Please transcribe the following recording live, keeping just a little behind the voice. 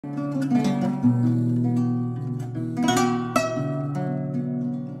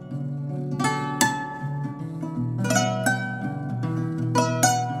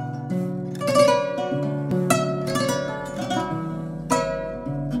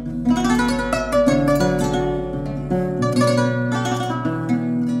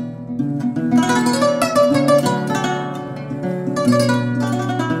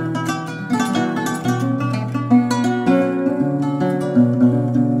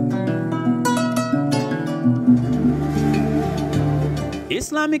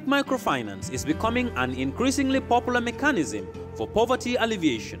Islamic microfinance is becoming an increasingly popular mechanism for poverty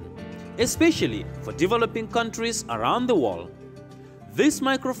alleviation, especially for developing countries around the world. This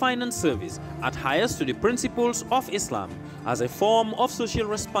microfinance service adheres to the principles of Islam as a form of social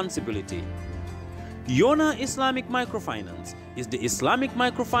responsibility. Yona Islamic Microfinance is the Islamic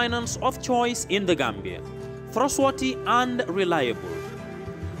microfinance of choice in the Gambia, trustworthy and reliable.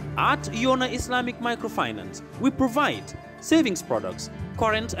 At Yona Islamic Microfinance, we provide savings products,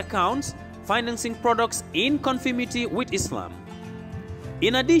 current accounts, financing products in conformity with Islam.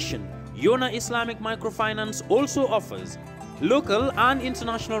 In addition, Yona Islamic Microfinance also offers local and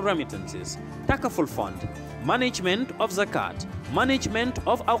international remittances, takaful fund, management of zakat, management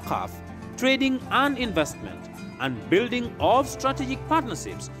of awqaf, trading and investment, and building of strategic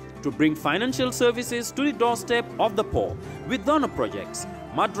partnerships to bring financial services to the doorstep of the poor with donor projects,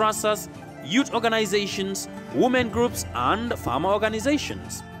 madrasas, youth organizations, women groups, and farmer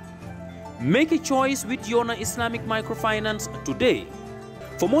organizations. Make a choice with Yona Islamic Microfinance today.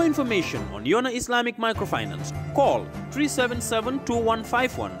 For more information on Yona Islamic Microfinance, call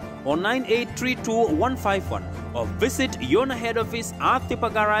 377-2151 or 9832-151 or visit Yona head office at Tipa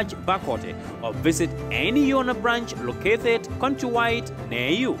Garage, Bakote, or visit any Yona branch located countrywide near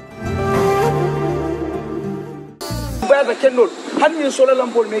you. Brother Kendall, had me solar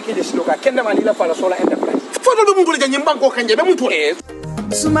lamp making this look. I can't manila for a solar enterprise. Follow the Mungo and Yimbango can get them to it.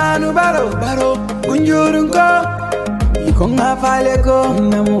 Sumanu Baro, Bunjurunko, Ikonga Faleko,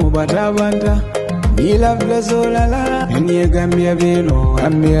 Namu Badabanta, Nila Blazola, and Yagambia Vino,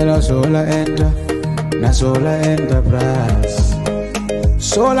 Amira Solar Enter, Nasola Enterprise.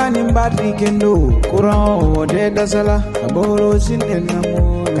 Sola Nimbati can do, Kurao, Deda Sala, Aboro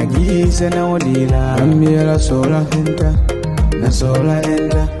Sinenamo, Kagi Senaodila, Amira Solar Enter, Nasola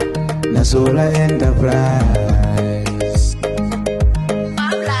Enter, Nasola Enterprise.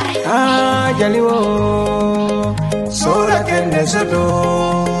 Ah, Jaliwo, Sola Kende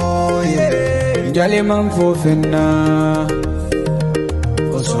Soto, yeah, Jaliman Fofena,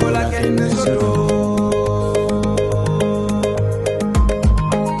 for Sola Kende Soto.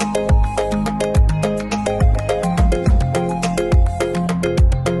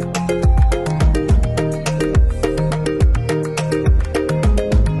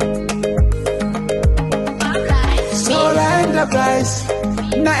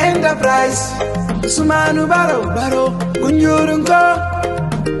 Na enterprise, Sumanu Baro, Kunjurunko.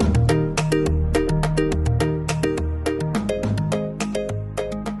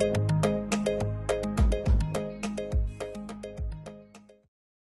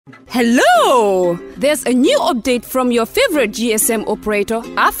 Hello! There's a new update from your favorite GSM operator,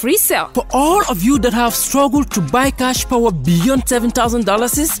 AfriCell. For all of you that have struggled to buy cash power beyond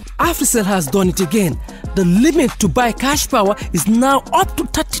 $7,000, AfriCell has done it again. The limit to buy cash power is now up to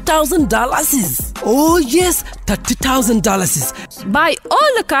 $30,000. Oh yes, $30,000. Buy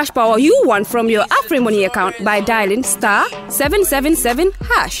all the cash power you want from your AfriMoney account by dialing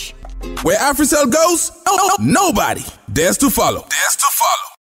 *777#. Where AfriCell goes, nobody dares to follow.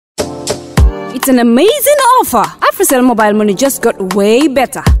 It's an amazing offer. AfriCell mobile money just got way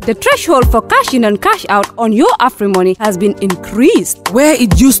better. The threshold for cash in and cash out on your AfriMoney has been increased. Where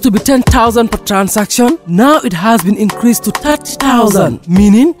it used to be 10,000 per transaction, now it has been increased to 30,000.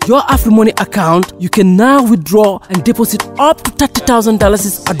 Meaning, your AfriMoney account, you can now withdraw and deposit up to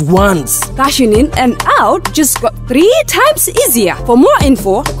 $30,000 at once. Cashing in and out just got 3 times easier. For more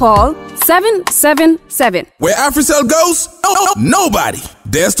info, call 777. Where AfriCell goes, nobody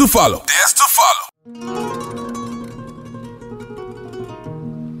dares to follow.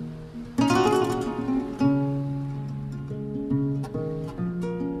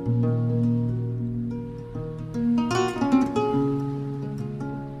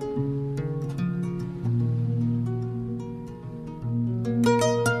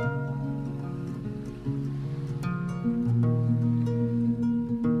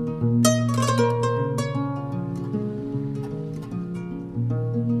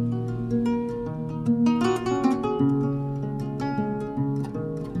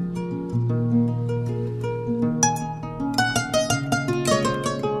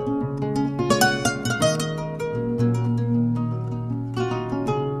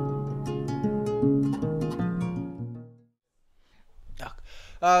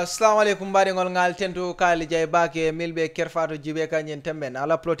 Assalamu alaikum bari ngol ngal tentu kali jay bake milbe Kerr Fatou jibe kanyen temben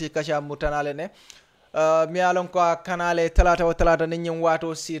ala Politic Kaacha mutanale ne mi alon ko kanale talata ni nyim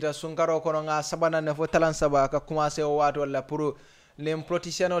wato sita sunkaro kono nga sabana ne fo talan saba ka commencer o wato la pour lem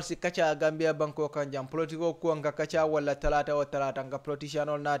politicianol si kacha Gambia banko kanjam politiko ko nga kacha wala talata o talata nga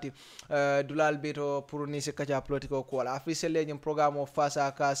politicianol nati dulal beto pour ni si kacha politiko ko wala officiel le programme o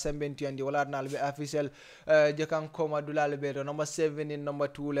fasa ka sembenti andi wala nal be officiel je kan koma dulal beto number 7 in number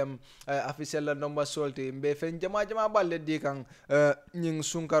 2 lem officiel number solti mbe fen jama balle di kan nying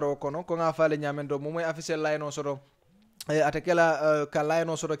sunkaro kono ko nga fale nyamendo mo moy officiel layno soto atakela ka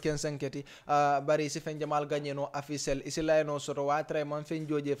layno soto kensen keti bari isi fen jamal gagné no officiel isi layno soto wa tre man fen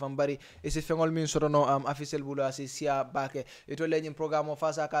joje fam bari isi fengol min soto no officiel bulu asi sia bake ito le nyim programme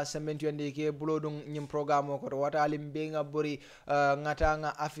fasa ka sementi ndi ke bulo dum nyim programme ko wata alim be nga bori ngata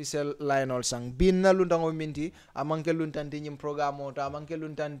nga officiel laynol sang bin na lundango minti amanke luntanti nyim programme to amanke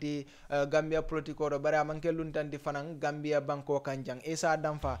luntanti Gambia politiko do bari amanke luntanti fanan Gambia banko kanjang Essa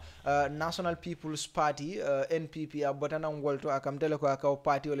Dampha National People's Party NPP tanan wolto akam tele ko akaw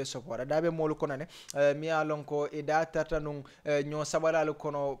party ole support dabe molu konane mi alon ko e da tatanun nyo sabalalu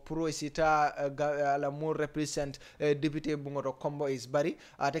kono pro sita ala mo represent député bungoto combo is bari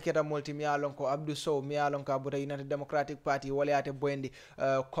ataketa multi mi alon ko Abdou Sow mi alon ko abuta United Democratic Party wala ate bondi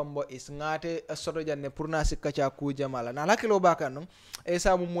combo is ngate soto janne pour na sikkacha ku jamala na lakilo bakan e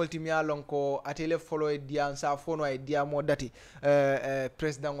sa mo multi mi alon ko atele follow e dian sa fono e diamo dati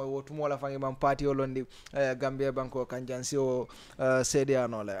president o wotumo la fangi mam party olondi Gambia banko jansi o CDA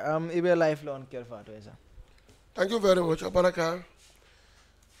no le ibe life loan Kerr Fatou Essa. Thank you very much Baraka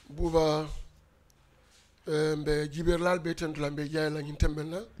buba mbe jiberlal be tentula mbe jayla nyin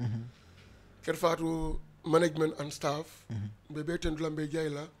tembelna Kerr Fatou management and staff mbe be tentula mbe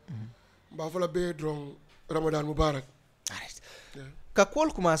jayla ba fala be drong Ramadan Mubarak. Ka kol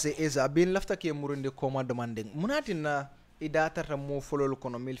commencer Essa bin lafta ke murundi koma demanding munatina idata mo folol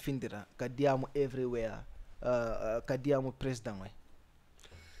kono mil findira ka diamu everywhere ka diamu president way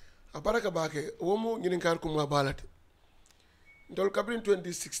Baraka bake womo ngin kar ko ma balate ndol kabrin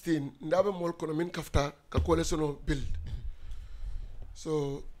 2016 ndabe mol kono min kafta ka coalition build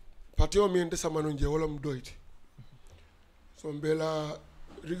so patio min de samano je wala mdoyti so mbela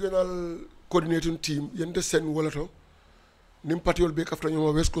regional coordinating team yende sen wala to nim patiol be kafta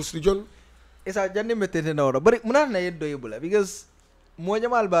nyoma West Coast region Essa janni metete na wala bari muna na yeddo yebula because mo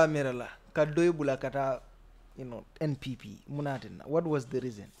jamal ba merala ka doybula kata NPP munatina what was the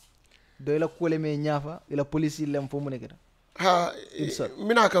reason do ila kole me nyafa ila police lem fo muneketa ha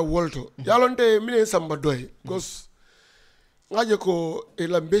minaka wolto yalonde minen samba doy cause ngaje ko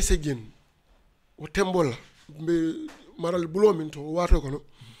ila mbesegin o tembola be maral bulo min to wato kono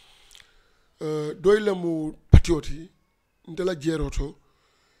doy la mu patrioti ndela jeroto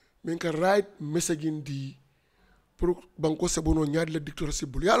min ka right messaging di pour banko sebono nyaade la dictateur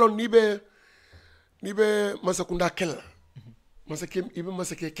sibul yalon ni be masakunda kella masakem ibe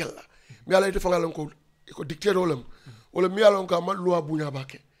masake kella mi ala ite fangalon ko dictateur lam wala mi alon ka ma loi bunya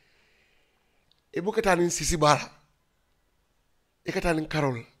bake e bukatanin sisi bala e katanin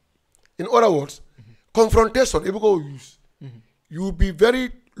carol in other words confrontation e buko use you be very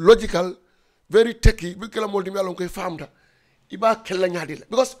logical very techy bikela moldi mi alon ko famda iba kella nyaadila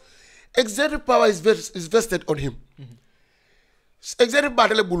because executive power is vested on him executive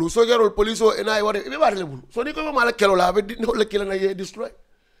battle bulu so gerol police o enay wade be battle bulu so ni ko mala kelo la be ni le kelo na ye destroy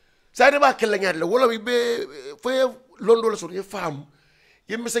sa de ba kella nyaadila wala be fo londo la so ye fam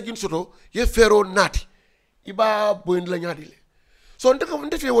ye mesagin soto ye fero nati iba boyn la nyaadile so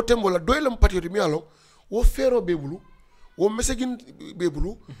ndeke wo tembo la doylam patriote mi alo wo fero be bulu wo mesagin be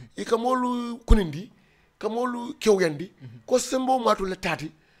bulu e kamolu kunindi kamolu kewyandi ko sembo matu le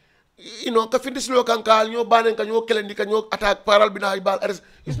tati ka findis lo kanka nyo banen ka nyo kelendi ka nyo attack paral bina ibal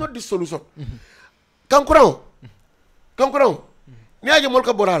it's not this solution kankurao ni aje mol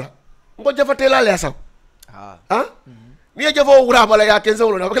ka borala ngo jafate la le asaw ni aje fo wura bala ya kenza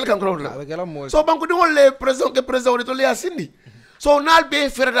wala bakal kankurao la so banku di wolle president to le asindi so nal be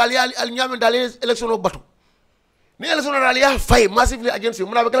federal ya al nyame dal election batu ni election dal ya fay massively agency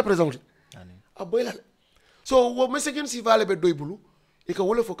muna bakal president aboyla so wo messaging si vale be doybulu e ka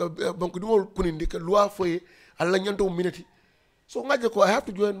wole foka banku di wol kunindi ka loi foye alla nyanto minute so ngaje ko I have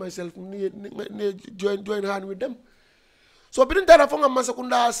to join myself join hand with them so bidin tara fonga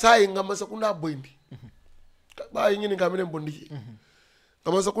masakunda sai nga masakunda boyndi ba yini nga minen bondi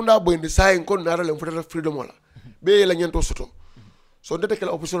nga masakunda boyndi sai kon nara le fotata freedom wala be la nyanto soto so ndete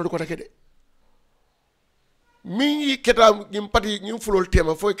kala opposition ko takede mi keta ngim pati ngim fulol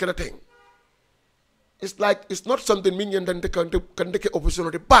tema foy kala teng. It's like it's not something minion than can take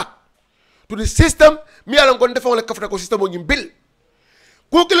opportunity back to the system. Me along going to follow the Kafra system on bill.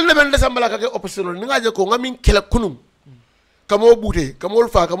 Google never let some like opportunity. Ninga ko ngamin kila kunum. Kamol bute, kamol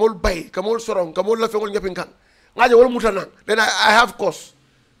fa, kamol bay, kamol sorong, kamol la fengol nyapinkan. ngaje wala mutana then I have cause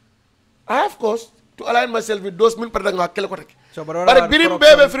to align myself with those min parda nga kele ko tek so but birim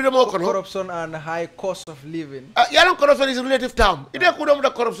bebe freedom o kono corruption and high cost of living yalan corruption is a relative term ide ko dum da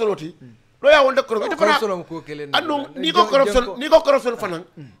corruption oti lo ya wonde corruption corruption ko kelen anu ni ko corruption fanan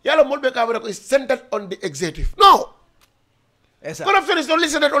yalla molbe ka wala ko is centered on the executive no corruption is only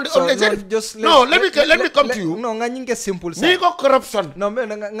centered on the executive let me come to you no nga nyinge simple ni ko corruption no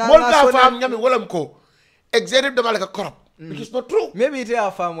mol ka fam nyami wala ko executive de malaka corrupt which is not true. Maybe it are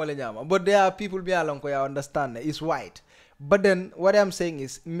far more nyama, but there are people be along ko ya understand it's white. But then what I'm saying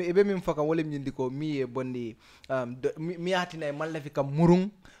is ebe mi mfaka wole mnyindiko mi bondi mi atina e malafika murung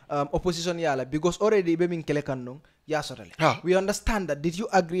opposition yala because already ebe min kele kanong ya sotale. We understand that. Did you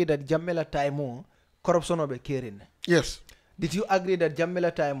agree that Jamela Taimo corruption obe Kerr? Yes. Did you agree that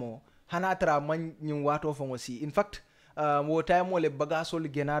Jamela Taimo hanatra man nyum wato fongosi? In fact, wo time le bagasol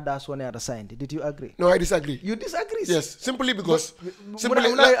genada so ne assigned. Did you agree? No, I disagree. You disagree? Yes, simply because not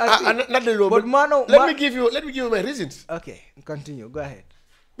the law. But let me give you my reasons. Okay, continue. Go ahead.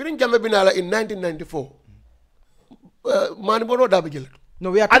 Birin Jammeh Binala in 1994. Maniboro Dabigil.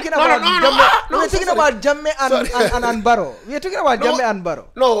 No, we are talking about Jammeh. We are talking about Jammeh and Barrow. We are talking about Jammeh and Barrow.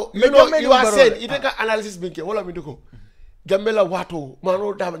 No, you are saying you take an analysis binke. Wala mi duko. Jammeh wato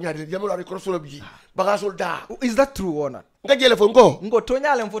mano da nyari Jammeh la korosolo bi bagasol da. Is that true or not? Nga jele fo ngo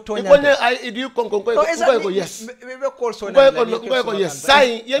tonya le fo tonya. Ikonye I do kon ko yes. We call so Ngo yes.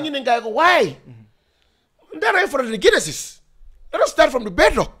 Sai yenyi nga ko why? Ndara for the genesis. Let us start from the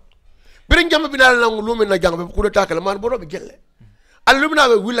bedrock. Birin Jammeh Binala na lumen na jang be ko ta kala man boro be gelle. Alumina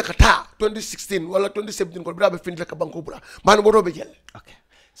be willa kata 2016 wala 2017 ko bra be fin la ka banko bra man boro be gelle. Okay.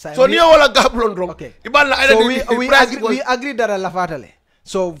 So niyo wala gablon drum. Okay. So we agree that la fatale.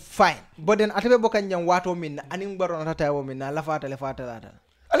 So fine. But then atebe bokan nyam wato min aning baro na tayo min la fatale.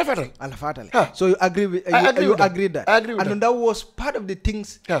 So you agree with you agree that. I agree with and that was part of the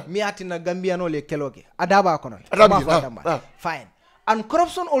things me atina Gambiano le keloge. Adaba kono. Fine. And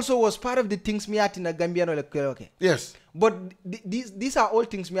corruption also was part of the things me atina Gambiano le keloge. Yes. But these are all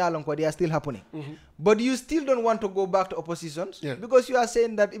things me along they are still happening. But you still don't want to go back to oppositions because you are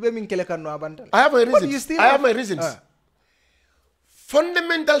saying that ibe min kele kan no abandon. I have my reasons.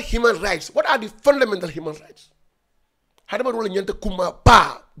 Fundamental human rights. What are the fundamental human rights? Hadama wala nyante kuma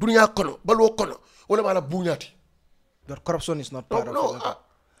ba dunya kono balwo kono wala mala bunyati. That corruption is not part of it.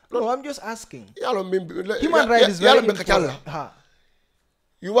 No, I'm just asking. Human rights is very important.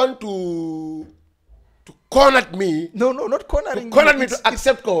 You want to corner me? No, not cornering. Corner me to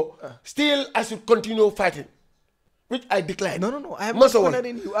accept ko. Still, I should continue fighting, which I declared. No. I am not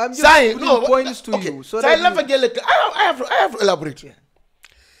cornering you. I'm just putting points to you. So I have to elaborate. Yeah.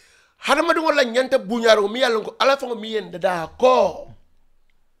 Hadamadu wala nyante bunyaro mi alongo ala fango mi yende da ko.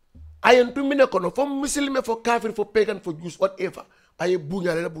 Ayen tu mine kono for Muslim, for kafir, for pagan, for Jews, whatever. Aye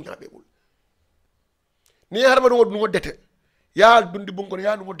bunyare la bunya bebul. Ni hadamadu ngo dete. Ya dundi bunkono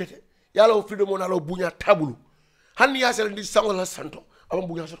ya ngo dete. Ya la freedom on ala bunya tabulu. Han ya sel ndi sango la santo. Aba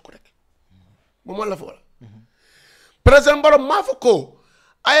bunya sot ko rek. Mo la fola. President Barrow mafoko.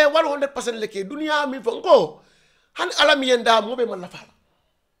 Aye 100% leke dunia mi fonko. Han ala mi yenda mo be man la fala.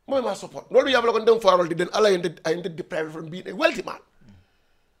 Mo ma support. Lolu yabla ko ndem farol di den ala yende deprived from being a wealthy man.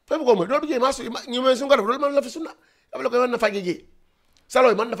 Fem ko mo do bi ma ñu men sun ko def lolu man la fi sunna. Yabla ko man na faje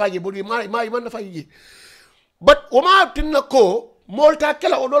saloy man na faje bodi ma man na faje. But wama tinna ko molta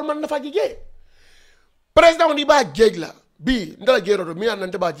kala o dol man na faje president ni ba jegla bi ndala jero do mi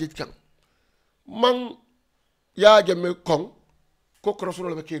anante ba jej kan man ya Jammeh kong ko crossro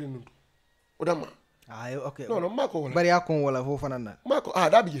la be keri nundu odama okay no mako wala bari akon wala fo fanana mako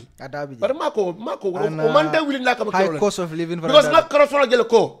dabijil bari mako o man de wili nakam high cost of living because na crossro jele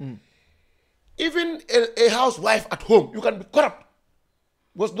ko even a housewife at home you can be corrupt.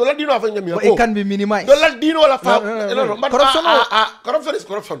 Was dollar dino afanya mi it can be minimized. Dollar dino la fa corruption corruption is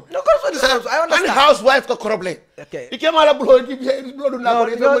corruption. No, corruption is corruption. I understand. And housewife ka corrupt. Okay. Ikemala blow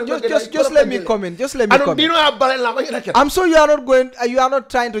just let me comment. I'm sure you are not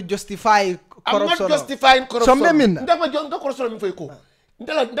trying to justify corruption. I'm not justifying corruption. Some mean. Ndama corruption mi fay ko.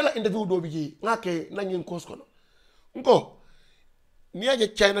 Ndala interview do bi ngake na ngin cause kono. Nko ni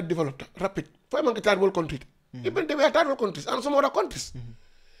aje China developed rapid. Fay man ka third world country. Even they were third world countries and some other countries.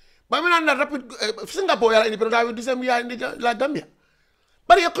 But when na rapid Singapore ya independent with the same year in la Gambia.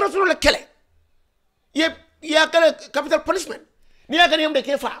 But you cross the kele. Ya kele capital punishment. Ni ya kan de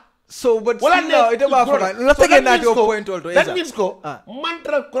kefa. So but no, it about let's take that your point also. That means ko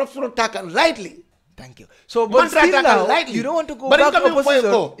mantra corruption taken lightly. Thank you. So, but still now, you don't want to go back to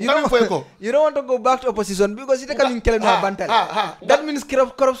opposition. You don't want to go back to opposition because it can kill bantal. That means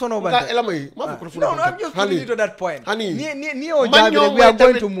corruption or bantal. No, I'm just putting you to that point. We are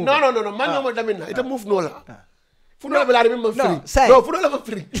going to move. No. Man, it move no la. Funo la remember free. No, funo la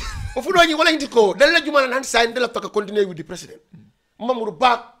free. Funo you willing to go. Then let you man and sign the continue with the president. Mamuru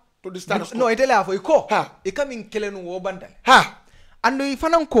back to the status. No, it allow for you ko. It coming killing wo bantal. Ha. And if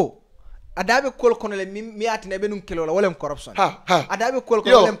ananko. Adabe kol konole mi atine be nun kilo la wolem corruption. Adabe kol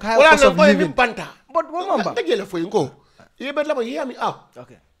konole kay cost of living. But wo mamba. Tegele fo ngo. Yebe la hear me out.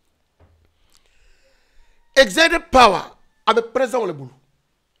 Okay. Executive power abe president le bulu.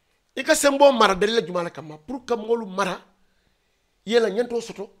 Ika sembo mara delle jumala kama pour que molu mara yela nyento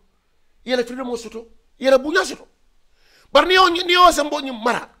soto yela freedom soto yela bunya soto. Bar ni o sembo ni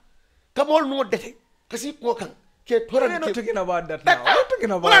mara kamol no dete kasi ko kan. We're not talking about that now. We're not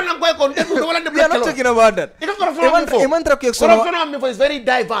talking about that. We are not talking about that. Corruption is very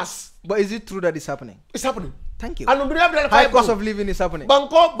diverse. But is it true that it's happening? It's happening. Thank you. And high cost of living is happening. Now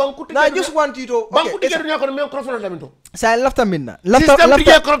I just want you to. So I left a minute. Lafta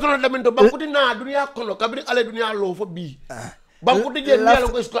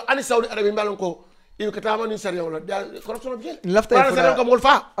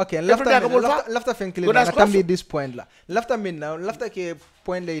fenkile na tambi this point la lafta min now lafta ke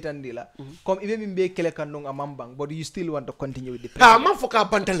point la itandila comme ibe mimbe kele kanong amambang but you still want to continue with the president. Man foka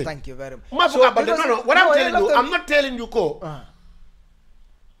bantale. Thank you very much. No, what I'm telling you, I'm not telling you ko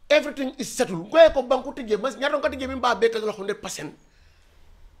everything is settled. Go ko banku tije mas nyaron ko tije mimba be ka 100%.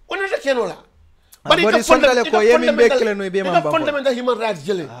 Ona ta kenola. But it's fundamental ko yemi be kele no ibe mamba. Fundamental human rights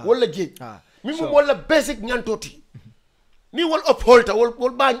jele wala je. Mimu wala basic nyantoti ni wal uphold wal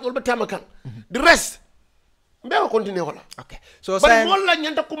ban wal batamakan the rest mbe ko continue wala. Okay, so but wala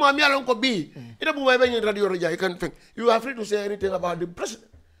nyanta kuma mi alon ko bi ida bu be nyi radio raja you can think you are free to say anything about the president.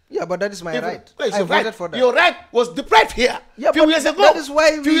 Yeah, but that is my right. I voted for that. Your right was deprived here few years ago. That is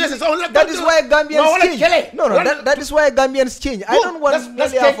why that is why Gambians change. No, that is why Gambians change. I don't want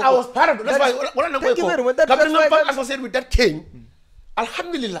that's I was part of it. That's why thank you very much. That's why associated with that king.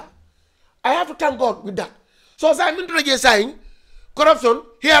 Alhamdulillah. I have to thank God with that. So as I'm into saying, corruption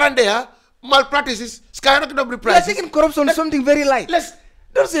here and there, malpractices, skyrocketing of the prices. You're taking corruption something very light.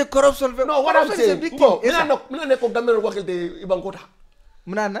 Don't say corruption. No, what I'm saying,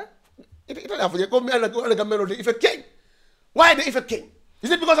 why the effect came? Is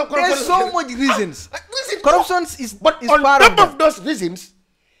it because of corruption? There's so much reasons. Corruption is but on top of those reasons,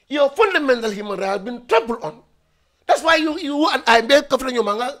 your fundamental human rights have been trampled on. That's why you and I make confidence your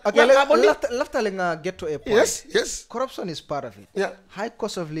manga. Okay, let's get to a point. Yes. Corruption is part of it. Yeah. High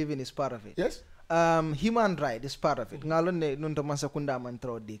cost of living is part of it. Yes. Human right is part of it. Ngalone nunto masakunda man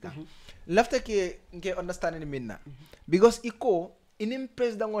throw dika. Left ke understanding minna. Because iko inim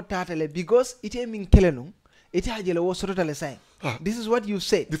president ngo tatale because ite min kelenu ite hajele wo sotale sai. This is what you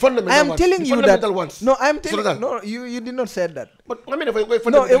say. I am telling you that. Ones. No, I am telling. No, you did not say that. But I mean, if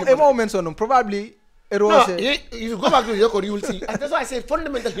no, moment on probably. No, if you go back to your record, you will see. That's why I say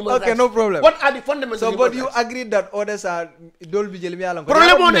fundamental human rights. Okay, no problem. What are the fundamental human rights? So, but you agree that others are dolbi jelmi along.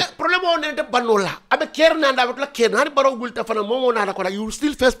 Problem on the banola. Abe Kerr na ndabe kula Kerr na baro gulta fana momo na kola. You will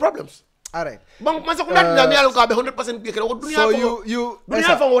still face problems. All right. Bang masa kula ndami along ka be 100% bi kera. So you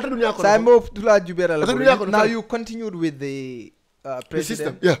dunia fa wota dunia kono. Saimo tula jubera. Now you continued with the president. The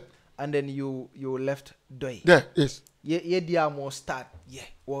system, yeah. And then you left Doi. Yeah, yes. Ye diamo start. Yeah.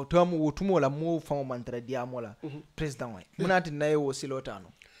 Wo tumo la mo famo mantra diamo la president wa. Munati na yo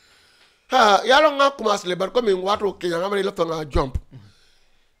silotano. Yalo nga kumasle bar ko min wato ke nga mari lafta nga jump.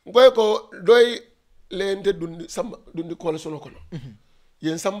 Ngoy ko Doi lente dundi coalition kono.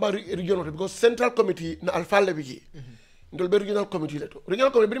 Yen samba regional because central committee na alfalle bigi. Ndol be regional committee leto.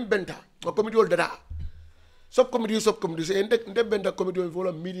 Regional committee bim benta. Ko committee wol dada. Subcommittee so ende benta committee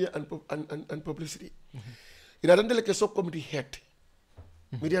for media and publicity. Ina dandele ke subcommittee head.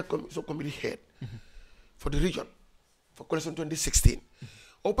 Media subcommittee head for the region for coalition 2016.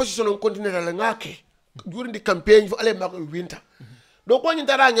 Opposition on continent la ngake during the campaign for ale mak winter. Donc when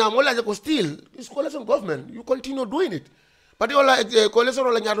intara nya mo la ko still is coalition government you continue doing it. But all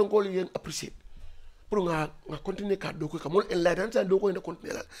coalition la nya don ko yen appreciate. Pour nga continue ka do ko ka mo en la dan sa do ko en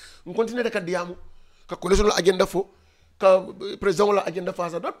continue la. On continue ka diamu ka coalition la agenda fo ka president la agenda fa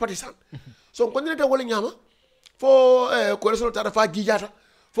sa not partisan. So on continue ta wala nyama for coalition ta fa gijata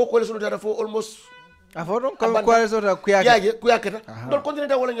for coalition ta for almost afodon coalition ta kuyaketa dol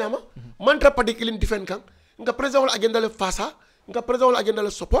continue wala nyama mantra particularly defend kan nga president wala agenda le fasa nga president wala agenda le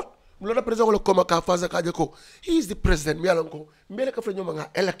support Mloda president wala koma ka faza ka ko he is the president mi alon ko mbele ka fla nyoma nga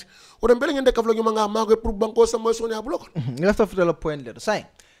elect oda mbele ngende ka fla nyoma nga mago pour banko sa moy soni ablo ko left of the point there sai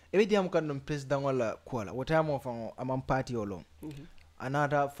e diam kan non president wala kola wota mo fa amam party olo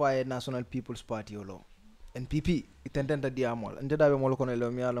another for national people's party olo NPP itendenda diamol ndeda be mol kono lo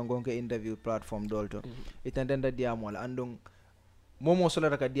mi alon gonke interview platform dolto itendenda diamol andong momo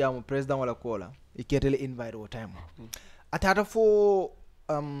sola ka diamo president wala kola iketele invite o time atata fo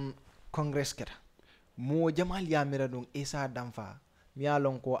congress keta mo jamal yamira dong Essa Dampha mi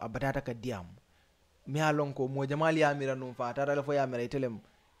alon ko abatata ka diam mi alon ko mo jamal yamira no fa tata la fo yamira itelem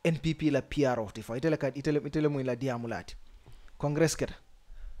NPP la PR of the fa itele mo la diamulati congress keta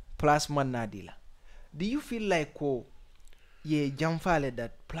plus man nadila do you feel like ko ye jamfale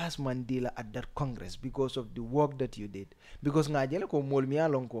that plus man dila at that congress because of the work that you did because ngajele ko mol mi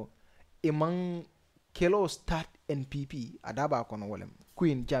alon ko emang kelo start NPP adaba kono wolem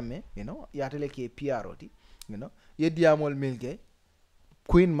Queen Jamme you know yatele ke PROT you know ye diamol milke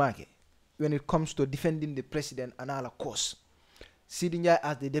Queen Make when it comes to defending the president and all cause Sidinja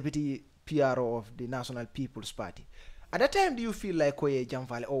as the deputy PRO of the National People's Party at that time do you feel like koye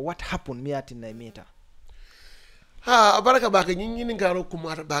jamfale or what happened me at in the meter ha baraka bake nyinyi ngaro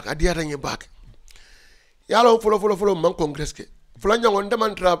kumata bake adiata nye bake yalo follow man congress ke fula nyango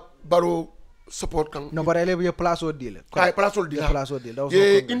ndemantra baro support kan no but ele ye place au deal kay place au deal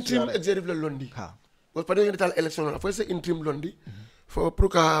ye interim executive le londi ha was pas de tal election la foi c'est interim londi for pour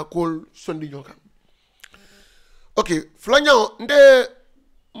ka call sondi nyoka okay fula nyango nde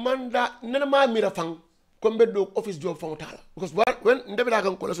manda nena ma mira fang ko beddo office job fang tala because when ndebe da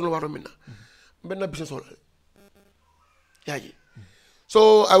kan ko la sunu waro minna benna business wala yaji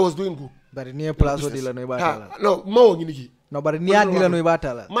so I was doing good bari ni place au deal no batala no mo ngi ni no bari ni adila no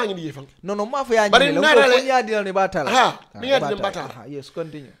batala ma ngi ni fang no ma fa yaji le ko ni adila no batala ha ni adila batala yes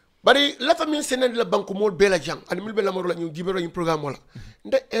continue bari la famille senen la banque mo bela jang ani mil bela mo la ñu gibero ñu programme wala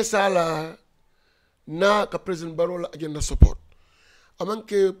nde Essa la na ka president Barrow la agenda support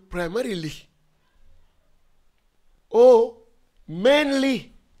amanke primarily or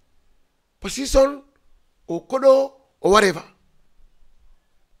mainly position or kodo or whatever.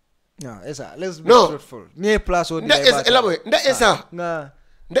 No, Essa, let's be truthful. Near plus or Essa.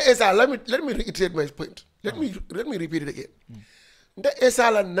 Let me reiterate my point. Let me repeat it again.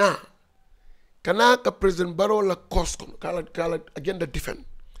 Essa la na kana ka president Barrow la cost kala agenda defend.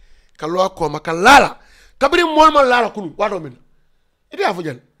 Kalo ko makalala. Kabiri molma la kunu wado min. Iti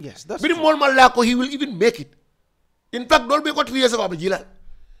afujal. Yes, that's biri molma la ko he will even make it. In fact, don't be got 3 years of abajila.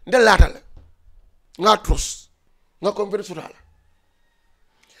 Nde latal. Nga trust. Nga conference sutala.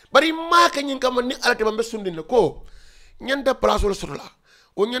 Bari ma ka nyin kam ni alate bambe sundin ko nyanda place wala sutala.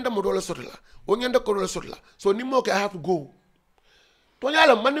 O nyanda modo la sutala. O nyanda ko la sutala. So ni mo ke I have to go. To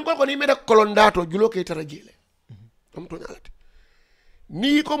nyala man ni ko ni meda kolondato julo ke tarajile. Am to nyala.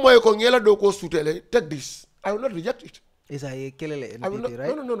 Ni ko moy ko ngela do ko sutele take this. I will not reject it. Is a kelele NPP,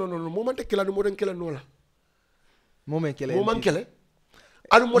 right? No. Moment kela no moden kela no la. Moment kele.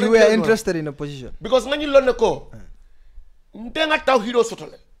 You were interested in a position because ngani lonne ko ndenga taw hero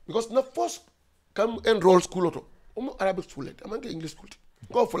sotole because na first come enroll school auto Arabic school amanke English school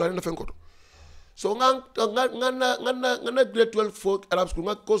go for la na fen ko so ngana grade 12 for Arab school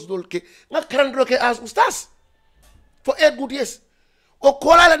nga course dol ke nga karandro ke as ustaz for 8 good years o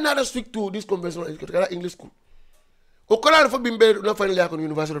kola la na speak to this conventional education English school o kola fa bimbe na final ya ko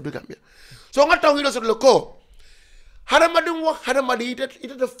University of the Gambia so nga taw hero sotole ko hadamadum wax hadamadi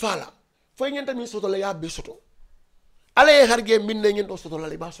ite de fala fay ñenta mi soto la ya be soto ale harge min ne ngeen do soto la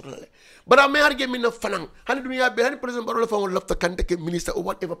ba soto la bara me harge min na fanang hani dunya be hani president Barrow la fa won lafta kante ke minister or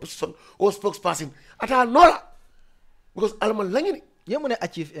whatever position or spokesperson ata nola because alma langini yemune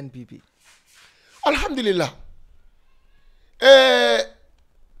achieve NPP alhamdulillah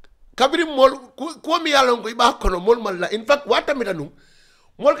kabiri mol ko mi yalon ko ba kono mol malla in fact wata mitanum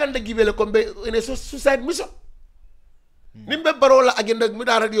mol kan de gibele ko be ene suicide mission nimbe Barrow la agenda mi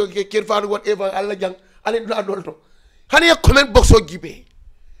da radio ke Kerr Fatou whatever alla jang alen do adolto hani ya comment box o gibe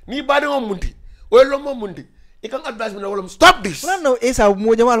ni bade mo mundi o lo mo mundi e kan advice mi na wala stop this no Essa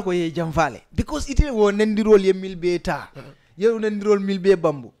mo jamal ko ye jamfale because it wo nendirol ye milbe ta ye nendirol milbe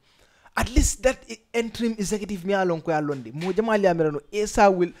bambu at least that interim executive mi alon ko alonde mo jamal ya mirano Essa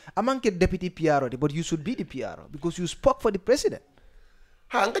will amanke deputy PRO but you should be the PRO because you spoke for the president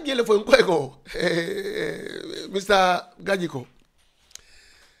ha nga jele fo ngoy ko Mr. Gajiko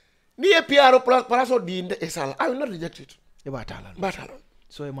ni e PRO place di nde Essa I will not reject it batala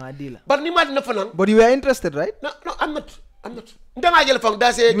so e ma dila but ni ma dina fanan but you were interested right no I'm not ndanga jele fang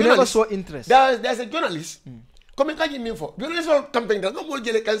that's a you never saw interest there's a journalist comme kaji min fo bi resol campaign dal ngol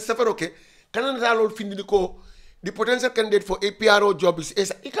jele kan safaro ke kan na lol findi ko the potential candidate for APRO job is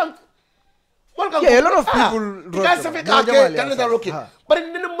Essa. He can yeah, a lot of people can okay. But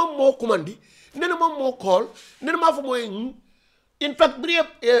nene mo commandi, nene mo call, nene ma fo mo in fact brief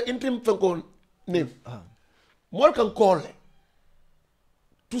interim fankon name. More can call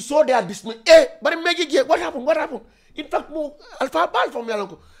to show their dismay. But what happened? What happened? In fact, mo alpha bal from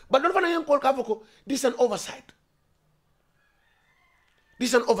Yalanko. But don't find call Kafoko. This is an oversight. This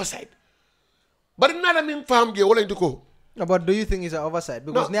is an oversight. But nada mean farm ge wala ndiko. No, but do you think it's an oversight?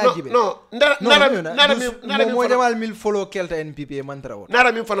 Because nada mil follow Kelta NPP mantra.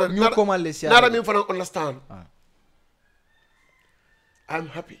 Nada mean fana. Nada mean fana understand. I'm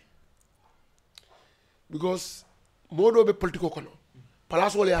happy because modo be political kono.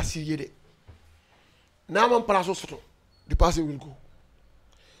 Palace wala asiye de. Na man palace soto. The person will go.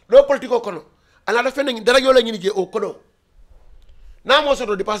 No political kono. Another fending dara yola ngini je o kono. Na mo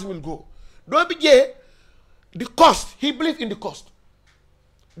soto the person will go. Don't be gay. The cost, he believes in the cost.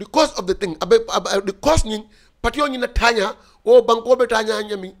 The cost of the thing. The cost ning patio ni tanya o banko be tanya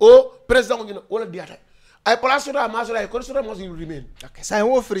nyami o president ni wala diata. Ay palasura masura ko sura must remain. Okay. Say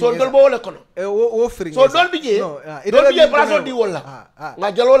offering. So don't wala kono. Offering. So don't be gay. Don't be gay palaso di wala.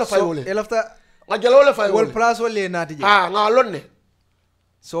 Nga jalo la fay wala. Elafta nga jalo la fay wala. Wal palaso le nati je. Nga lonne.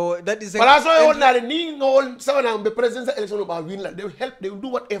 So that is palaso e wala ni ngol sawana be presidential election ba win la. They will help, they will do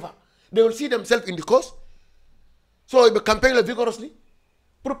whatever. They will see themselves in the cause. So they campaign vigorously.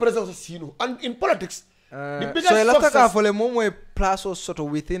 Pro president sino. And in politics, the biggest success. So for the moment place sort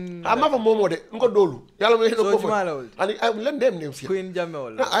of within. I'm not a momo de. Ngo dolu. Yalo me no go. And I will lend them names here. Queen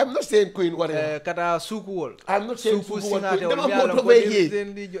Jamel. No, I'm not saying Queen whatever. Kata suku wall. I'm not saying suku wall. No.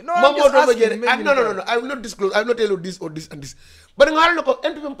 I will not disclose. I will not tell you this or this and this. But ngalo ko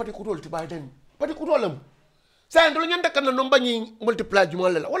NPP party kutol ti bay den. Party kutolam. Say ndolo nyanda kan no mbagni multiply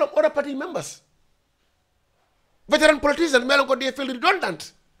jumal la. Wala other party members. Veteran politicians, they feel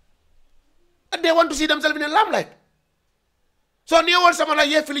redundant. And they want to see themselves in the limelight. So, near all someone like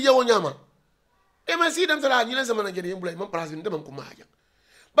Yefili Yawanyama. They may see themselves, you know, someone getting employed, but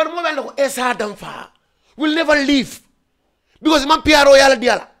more than Essa Dampha will never leave. Because man PRO Yala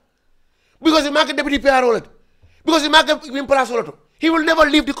Diala. Because he market deputy PRO. Because he market Impalaso. He will never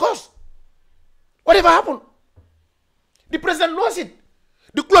leave the cause. Whatever happened. The president knows it.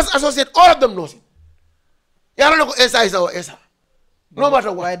 The close associate, all of them knows it. Essa is our Essa. No matter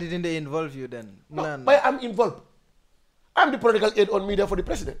what. Why didn't they involve you then? No, why I'm involved. I'm the political aide on media for the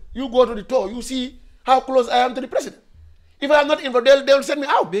president. You go to the tour, you see how close I am to the president. If I'm not involved, they'll send me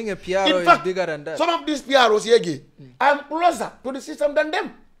out. Being a PRO is bigger than that. Some of these PROs here, I'm closer to the system than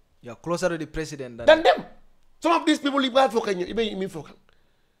them. You're closer to the president than them. Some of these people live bad for Kenya, even for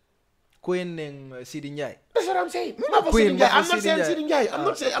Queen Sidi Njai. That's what I'm saying. I'm not saying Sidi Njai. I'm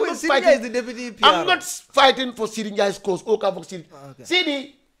not saying. I'm not fighting. Is the deputy PR. I'm not fighting for Sidi Njai's cause.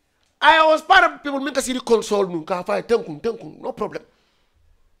 Sidi, I was part of people make a Sidi console me. No problem.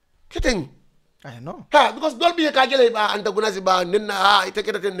 Kidding. I know. Because don't be a kajele ba antagonize ba nena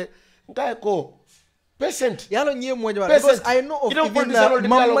iteketa tende. Nkai ko patient. Yalo nye moja. Because I know of even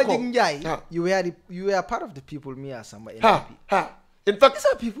Mama Njai. You were part of the people me as somebody. In fact,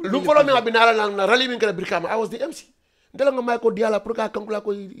 look follow me na rally min kala Brikama. I was the MC. Ndelanga Michael Diala Proka Kankula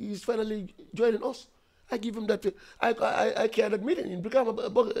ko is finally joining us. I give him that. I carried that meeting in Brikama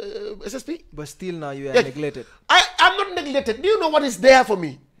SSP. But still now you are neglected. I'm not neglected. Do you know what is there for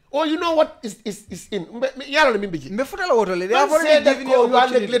me? Or you know what is in? Yala me bigi. Me futala wotole. They have already given you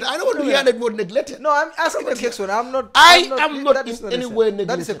neglected. I don't want to hear that word neglected. No, I'm asking a question. I'm not. I am not in any way neglected.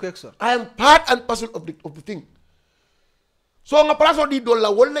 That is a question. I am part and parcel of the thing. So nga praso di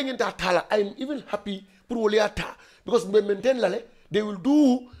dolla wala nyenta tala. I'm even happy pour woliata because me maintain lale they will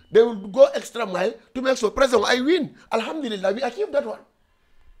go extra mile to make sure president I win. Alhamdulillah, we achieved that one.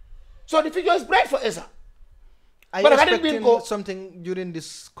 So the future is bright for Essa. Are you expecting something during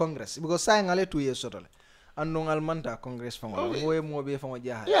this Congress? Because saying ale 2 years totally. And no almanta Congress from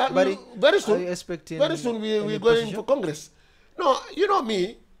yeah, very soon. Are you expecting very soon we're going for Congress. No, you know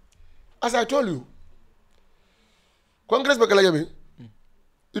me, as I told you, Congress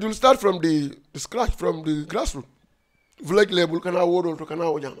it will start from the scratch, from the grassroots. Village level, kana ward to kana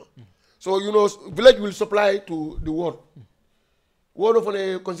onyama. So you know, village will supply to the ward. Ward for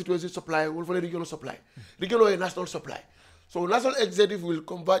a constituency supply, ward for a regional supply, regional and national supply. So national executive will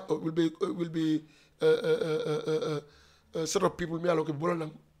convert, will be set of people me aloke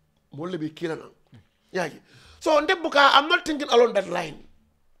bolanang, molle be kilanang. Yeah. So on Buka, I'm not thinking along that line.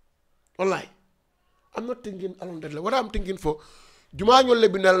 Online. I'm not thinking along that line. What I'm thinking for, Juma ñol le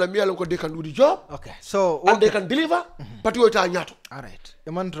binal la mi yalla ko they can do the job. Okay. So and they can deliver. Party ota ñato. All right.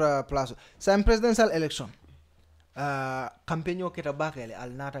 Emantra place. Some presidential election. Campaign keta bakele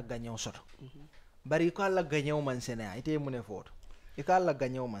al nata ganyo soto. Bari ko alla ganyo man sene ite mune foto. Ika alla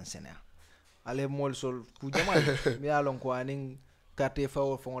ganyo man sene. Ale mol sol ku jamal mi alon ko anin karte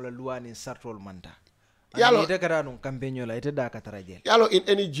fawo fongola luani sartol manta. Yalo ite kara non campaign la ite da katara jel. Yalo in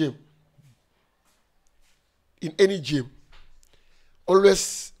any game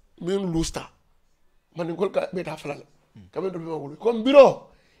always mean looster. Man ko ka beta falal. Kamen do be wulu. Comme bureau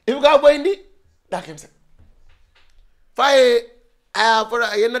if ga boyndi da kem se. Faye for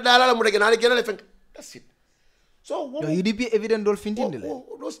yenna dalala mu de gena le fenk. That's it. So UDP evident dol fintinde le.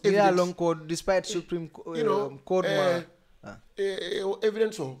 Those Yeah, evidence. long code despite Supreme Court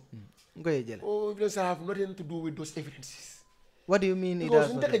evidence so. Ngoy jele. Evidence have nothing to do with those evidences. What do you mean it Because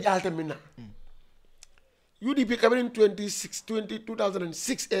has? in take jalta minna. UDP coming in 2006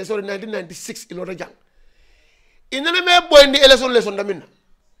 1996 in order jang. In the me boy in the election lesson da minna.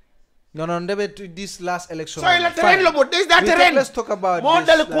 No, this last election. So la terrain lo this that terrain. Let's talk about Mo this.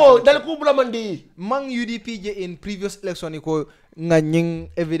 dal ko bula mandi. Mang UDP je in previous election ko nga nying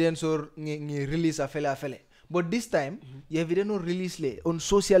evidence or ngi release afele. But this time, you evidence no release le on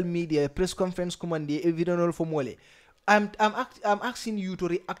social media, press conference command evidence all for mole. I'm asking you to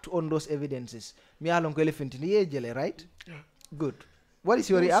react on those evidences. Me along elephant in the jele, right? Yeah. Good. What is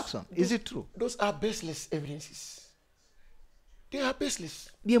your reaction? Is it true? Those are baseless evidences. They are baseless.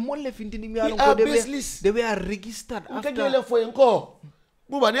 They are baseless. They were registered after. They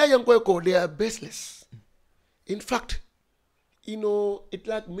are baseless. In fact, it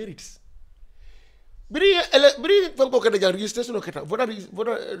lack merits. Bri fanko kada registration keta voter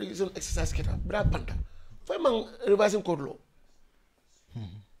registration exercise keta bra panta. Fay mang revising code law.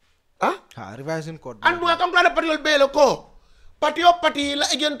 Revising code. And we come to party belo ko. Party la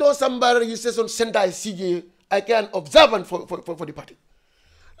agento samba registration center CJ I can observant for the party.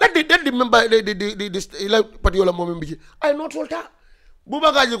 Let the member the party ola moment biji. I not told her.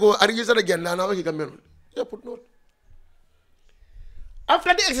 Buba gaji go register again na we can yeah put note.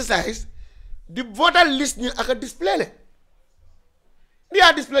 After the exercise, the voter list ni aka display le. Ni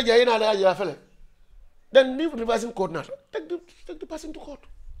a display ja ina la ja fele. Then leave revising code na. Take the person to court.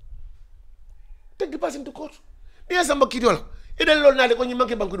 Take the person to court. Ni samba kidiola. Ida lo na de ko nyi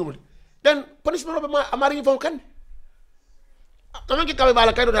manke banku dumuli. Then punishment ma amari fon kan. Kaman ki kabe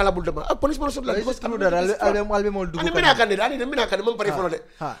bala kaydo dala bulda ma. Punishment so la because true that albe mol dugu. Ani mina kan mam pare fono de.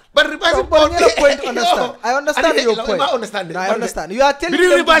 But revising code point understand. I understand your point. I understand. You are telling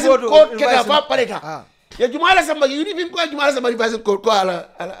them revising to go code to keta fa pareta. Ya jumala sama UDP ko jumala sama revising code ko ala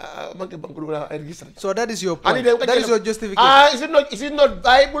manke banku dum register. So that is your point. That is your justification. Is it not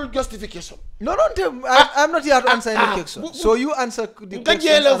viable justification? No, I'm not here to answer any question. So you answer the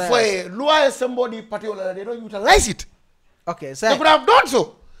question. Somebody particular, they don't utilize it. Okay, they could have done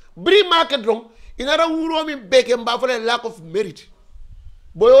so. Bring market wrong. In other words, for a lack of merit.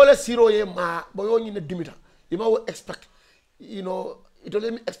 Boyola zero ye ma boyo ni dimita. You might expect, it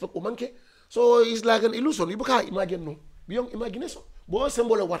only expect umanke. So it's like an illusion. You can't imagine no. Beyond imagination. Boy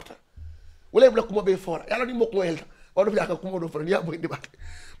symbol of water. Wala ibla kuma be fora. Yalo ni mok mo helta. Odo bi aka kuma do fora ni abo indi bak.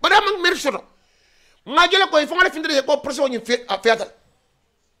 But amang merit soto. Nga jele ko ifo ngale finde ko process ni fiatal.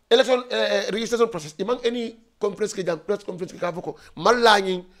 Election registration process. Imang any conference ke jam press conference ke ka foko. Malla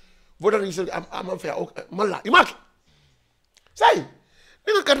ni voter registration am fair malla. Imaki. Say.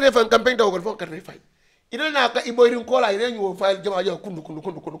 Ni ka carte fan campaign taw ko fon carte fay. Ina na ka iboyrin kola ina ñu file jama jo kundu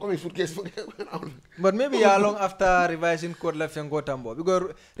comme suitcase. But maybe how long after revising code la fengo tambo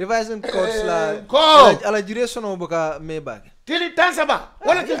because revising codes la ala duration o boka me bag. Tili tansaba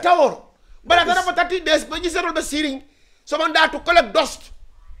wala til taworo. Bala dara for 30 days ba gisero be searing so man da to collect dust.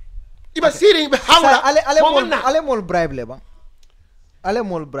 Iba searing be hawla. Ale mol bribe le ba. Ale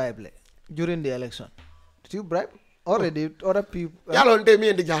mol bribe le during the election. Did you bribe already other people? Yalo nte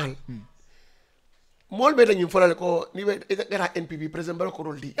mi ndi jahal. Mol be dañu folale ko ni be era NPP president baro ko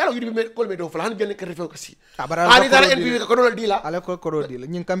roldi yalo yidi be kol me do fala han gene ke refe ko si ani dara NPP ko roldi la ale ko roldi la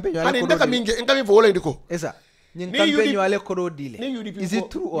ñing campagne ale ko roldi ani ndaka min fo wolay diko esa ñing campagne ale ko roldi le is it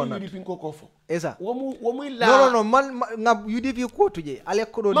true or not UDP ko fo esa womu la no man ngab UDP ko tuje ale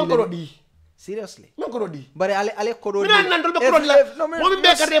ko roldi man ko roldi seriously man ko roldi bare ale ko roldi nan dol be ko roldi la mo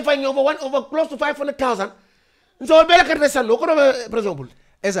be ka refa ñovo over close to 500,000 so be la ka resan ko do president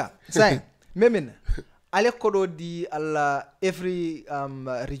esa say memin ale kodo di alla every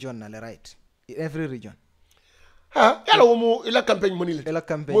region right every region yala womu ila campaign money ila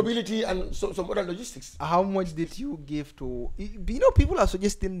campaign mobility and some other logistics. How much did you give to people are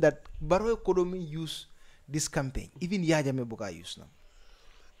suggesting that Barrow economy use this campaign. Even Yajame Buka use now.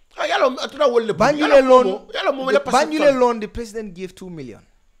 Banjul alone, the president gave $2 million.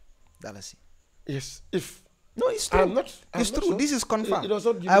 Yes, if. No, it's true. It's true. Sure. This is confirmed.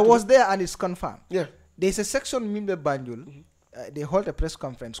 I was there and it's confirmed. Yeah. There's a section in Banjul. They hold a press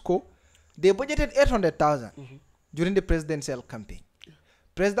conference. They budgeted 800,000 during the presidential campaign. Yeah.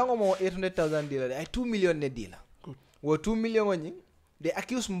 President Omo 800,000 dealer. 2 million ne dealer. Good. Well, 2 million on they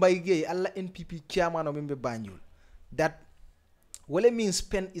accuse Mbaige, Allah NPP chairman of Banjul, that what it means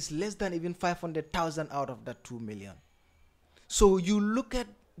spend is less than even 500,000 out of that 2 million. So you look at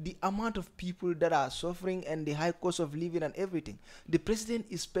the amount of people that are suffering and the high cost of living and everything. The president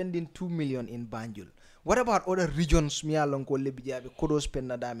is spending 2 million in Banjul. What about other regions?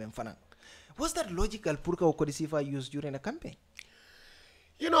 Was that logical? Purka Kodisifa used during a campaign?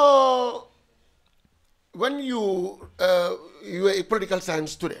 You know, when you are a political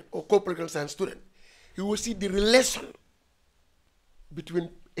science student or co-political science student, you will see the relation between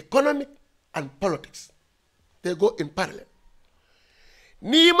economic and politics. They go in parallel.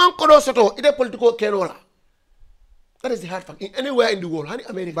 Ni man kodo soto ide political kenola. That is the hard fact. Anywhere in the world,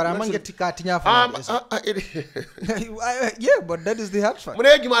 America. But I'm get yeah, but that is the hard fact. No,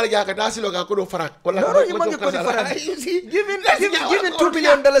 giving $2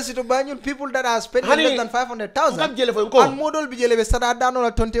 million to Banjul, people that are spending less than 500,000. And model be jele be sada dano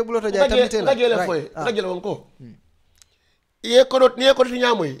la tontable to jata mitela. Ye kodo ni kodo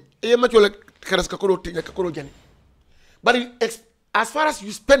nyamoy. Ye matole karaska kodo tinya kodo jani. But as far as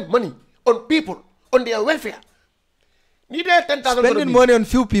you spend money on people, on their welfare, need 10,000. Spending money on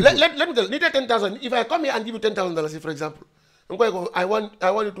few people. Let me tell you, need 10,000. If I come here and give you $10,000, for example, I'm going to go, I want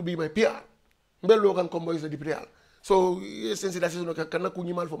you to be my PR. Mbelo can come as a DPR. So since that is no can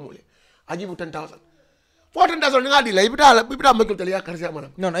kunyimal for mole, I give you 10,000. 14,000 ngadi la ibida make tell ya karsia mana.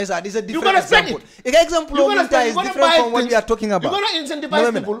 No, it's a different example. Example is different from what we are talking about. You're going to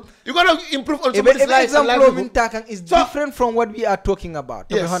incentivize people. You're going to improve on somebody's life. Example of Mintakang is different from what we are talking about,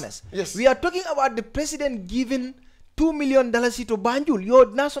 to be honest. Yes. We are talking about the president giving $2 million to Banjul,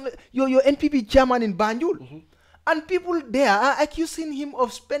 your NPP chairman in Banjul. And people there are accusing him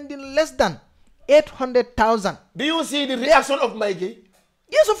of spending less than 800,000. Do you see the reaction of Maige?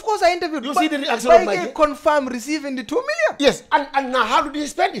 Yes, of course, I interviewed. You see the reaction of Maige? Confirmed receiving the 2 million. Yes, and now how did he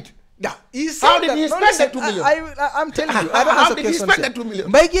spend it? Yeah, how did he spend that 2 million? I'm telling you, I don't how did he spend that 2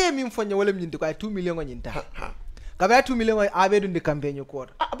 million? Maige mi mfonya wale mnyindu kwa 2 million on yinta. Kabaya 2 million abedu in the campaign you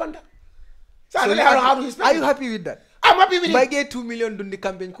quarter. Abanda. So how do he spend Are you happy with that? I'm happy with it. Maige 2 million during the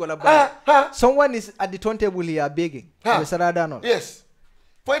campaign someone is at the turntable here begging. Yes.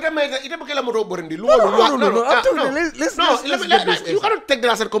 For it, you cannot take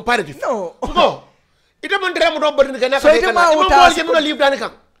that as a comparative. No. No.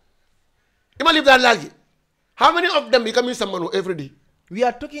 How many of them becoming someone every day? We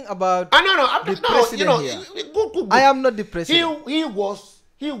are talking about the president here. I am not the president. He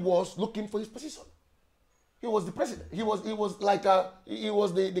was looking for his position. He was the president. He was like he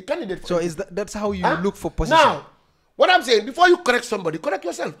was the candidate. So that's how you look for position. Now, what I'm saying, before you correct somebody, correct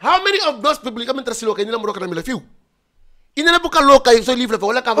yourself. How many of those people come into Siloka in a few? In a book so leave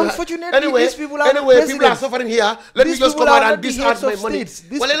unfortunately, these people are people are suffering here. Let me just come out and discharge my money.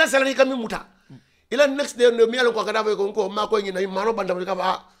 Well, let's say come muta. Next day, the meal ko kada ko mako ngina mano banda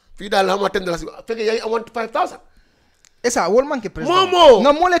ka fida la $10. Feke I want 5,000. Esa wol manke president. Momo.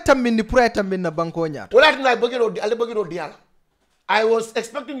 Na mole tambindi pura tambindi na banko nyato. Wala na bogiro diala. I was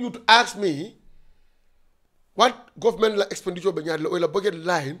expecting you to ask me what government expenditure benyad or budget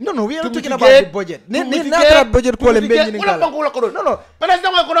line. No, we are not talking about the budget. Not budget ko le benyi ngala. No. But that's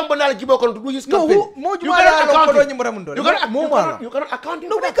not what bonal gibo kon to do his campaign. You cannot account.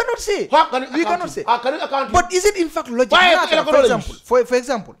 No, we cannot say. We cannot say. But is it in fact logical? For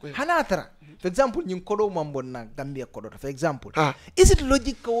example, Hanatara. For example, you kodo mambo na Gambia kodo. For example, is it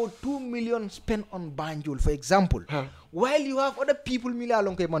logical 2 million spent on Banjul, for example, while you have other people and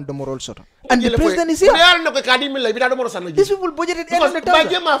the president is here? These people budgeted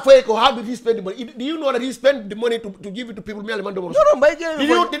 $800,000. How did he spend the money? Do you know that he spent the money to give it to people? No,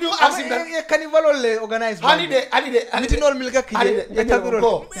 did you ask him that? Carnival organized. I had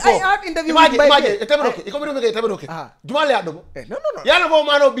interview with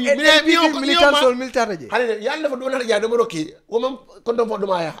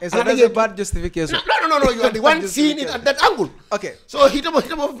that's a bad justification. No, you are the one seeing it at that angle. Okay. So he don't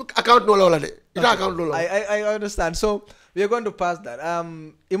account no lola. I understand. So we are going to pass that.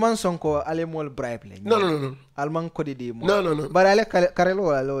 Iman Sonko alemol bribe. No. Alman kodi di mo. No. But ale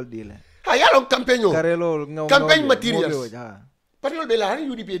karelo alo deal. Ha yalong campaign Karelo campaign materials. Patrol bela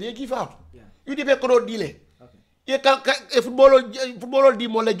UDP they give out. UDP ko dile ye football di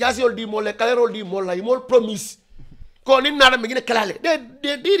mo le gasol di mo le calerol di mo la mo promise ko ni nada me gine kalale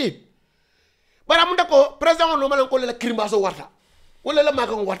de did bara mun ko president no malan ko le kirma so warta wala la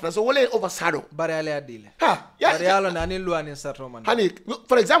maka warta so wala overshadow bare ale adile ha bare yalo nani luani sarto man hani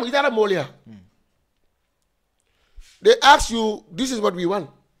for example itara molia they ask you this is what we want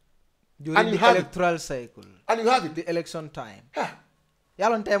during the electoral cycle and you have it the election time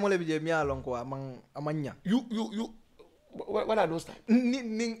yalon time ole bije mi yalon ko amanya you what are those time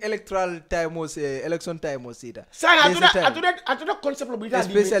ning electoral time was election time was ida sang atuda concept lo bita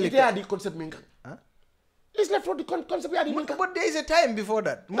di concept minga it's not for the concept ya di minga but there is a time before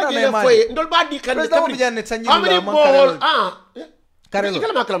that ndol ba di kan how many ball karelo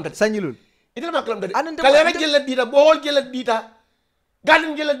itala maklam dat sanyilul itala maklam dat kalera gel dita ball gel dita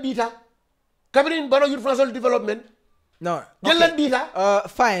garden gel dita Cameroon Baro Youth Financial Development. No. Gel dita.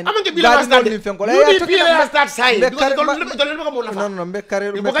 Fine. Amanke bila start. UDP la start sign. Because no mbe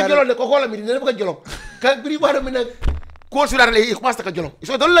karelo. Ibo ka jolo ne ko hola mi ne ko jolo. Ka biri waro mi na ko surare le ko masta ka jolo.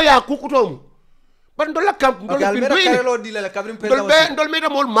 So don la ya ku kutom. Ban don la camp don la bin karelo dile la Cameroon president. Dol me da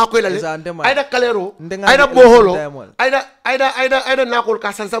mol mako la le. Ayda kalero. Ayda boholo. Ayda nakol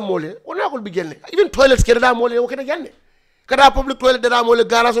ka sansa mole. O nakol bi gelle. Even toilets kere da mole o kena janne. Kada public toilet da mole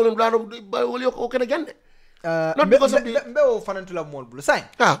garage on blano woli o kena janne. Not because of the mbe o fanantula mol bulu sign.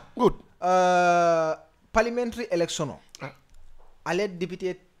 Good. Parliamentary election ale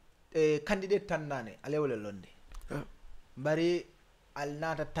deputy candidate tannane ale wala londe bari al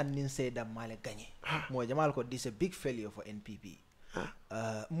nata tannin seda male gagné mo jamal ko this a big failure for NPP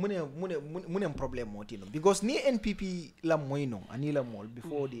mune problem motino because ni NPP la moyno ani la mol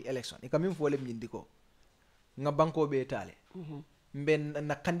before the election e kamim fo lem ndiko nga banko be tale mben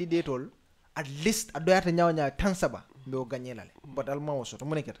na candidate ol at least adoyata nyawnya tansaba mbe o gagné lale but al ma woso to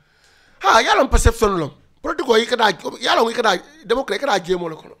muneketa yalon perception lom politiko yi kada yalon yi kada democrat kada jemo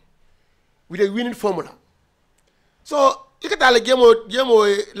la kono with a winning formula so yi kada la jemo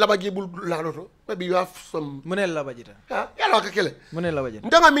labaji bul la loto maybe you have some munel labajita yalo ka kele munel labajita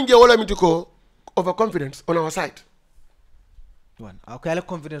ndanga minje wala mitiko overconfidence on our side one akala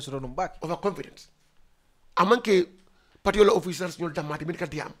confidence ro dum back overconfidence amanke particular officers ñol damati min ka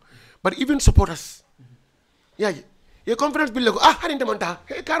diam but even supporters yaji ye confidence bille ko hani demanta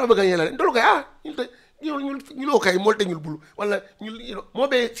karo be gagné la ndol ko ñu lo kay molte ñul bulu wala ñu mo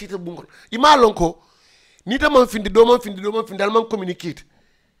be sita bungol ima lon ko ni ta man findi do man findi dal man communicate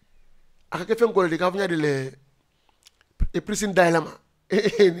aka ke fen ko de ka fanya de le president dilemma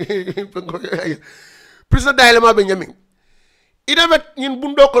president dilemma be ñamin ida bet ñin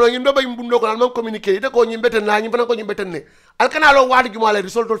bundo ko ñin do bay bundo ko man communicate ida ko ñin beten na ñin fana ko ñin beten ne al kana lo wadi juma la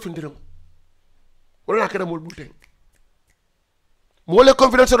result dol findiram wala ka mol bulten mo le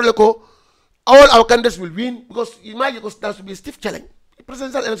confidence le ko all our candidates will win because imagine because that should be a stiff challenge.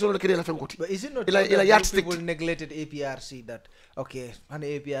 Presidential election will create a fengoti. But is it not that people neglected APRC that okay, and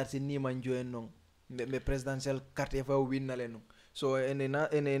APRC ni manjoen no me presidential carte fa win na leno. So in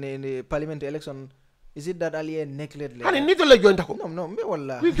the parliament election is it that ali neglect le? And need to let join tako. No, me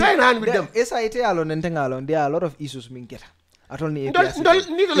wala. We join hand with them. SIT alone ntenga alone there are a lot of issues min get. At only APRC.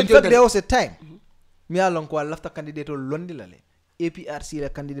 In fact there was a time me alone ko lafta candidate londi lale. APRC la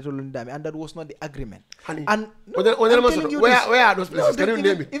candidate Lundami, and that was not the agreement. Honey. And no, where are those places? Can you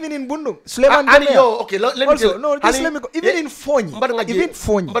name it? Even in Bundung, Sleman. Okay, let me also, no, just let me go. Even in Fonyi,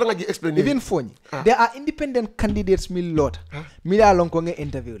 even Fonyi, there are independent candidates. Milot, Mila Longkonge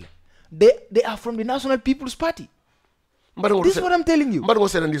interview. They are from the National People's Party. This is what I'm telling you.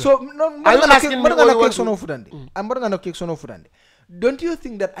 So, no, don't you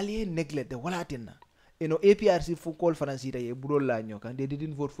think that Ali neglect the Walatina? You know, APRC for call for Nansita ye burola nyoka, they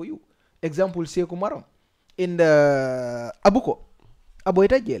didn't vote for you. Example, Sekou Marom in the Abuko,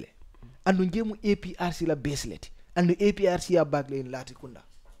 Aboita Jele, and we gave APRC la baselet, and the APRC are back in Latikunda.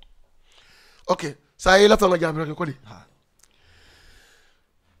 Okay, so I left on the jam.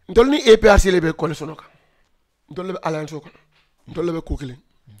 Don't need APRC lebe kolesonoka. Don't lebe alliance okona. Don't lebe kukili.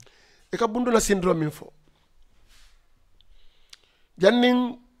 Eka bundu na syndrome info.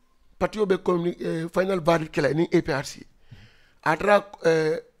 Janning patio be final verdict kala ni APRC atra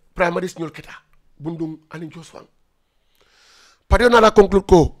primaries ñol keta bundum ani joswan patio na la conclude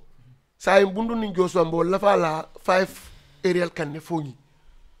ko say bundum ni joswan bo la fa la 5 aerial kan ne foni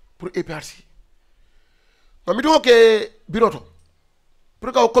pour APRC mami do ke biroto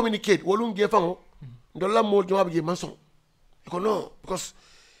pour ka communicate wolum ge fango ndol la mo joma be manson ko no because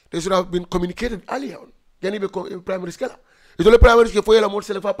they should have been communicated earlier on yani be primaries kala ito le primaries ke foyela mo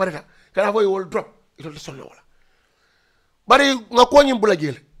sele fa pareta kana foy wol drop ito le sonno wala bari nga ko nyim bula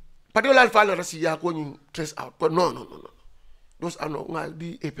jele Particular file rasi ya ko ni trace out. But no. Those are no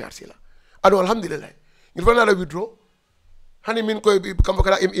the APRC la. Ado alhamdulillah. You find out withdraw. Hani min ko kam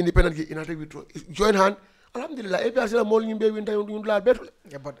kala independent gi ina withdraw. Join hand. Alhamdulillah APRC la mol nyimbe winta yun la betul.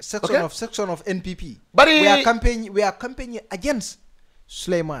 Yeah, but section of NPP. But we are campaigning against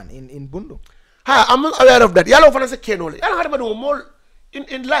Suleiman in Bundu. I'm not aware of that. Yalo fana se kenole. Yalo hada madu mol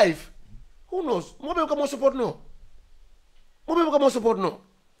in life. Who knows? Mo be ko support no.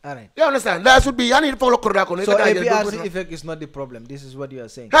 All right. You understand? That should be yani follow korda. So APRC effect is not the problem. This is what you are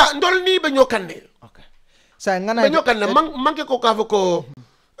saying. Ha ndol ni benyo kanne. Okay. Sa ngana benyo kanne manke ko kafo ko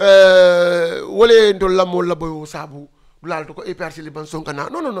wole ndol la mo la boyo sabu dulal to ko APRC li ban sonkana.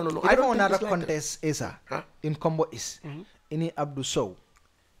 No. I don't want to contest Essa in combo is ini Abdou Sow.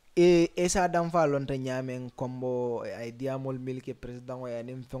 Essa Dampha lonta nyame combo idea mol milke president o ya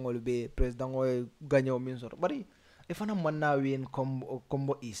nim fengol be president o ganyo min sor. Bari if ana manna win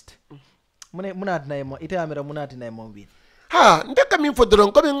combo east munat na mo ite amira munati na mo win ndeka min fo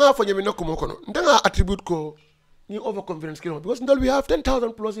dron ko nga fo nyami nokumo kono ndanga attribute ko ni overconfidence kilo because ndol we have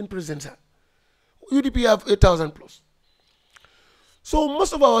 10,000 plus in presence. UDP have 8,000 plus. So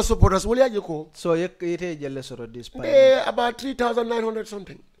most of our supporters will go. So you jealous of this about 3,900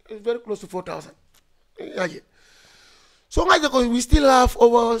 something. It's very close to 4,000. So we still have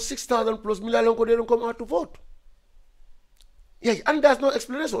over 6,000 plus million they don't come out to vote. Yeah, and there's no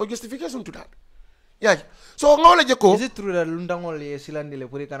explanation or justification to that. Yeah. So is it true that Lundangol is Silandile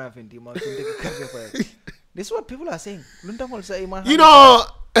Purikana Fentima? This is what people are saying. Lundangol say you know,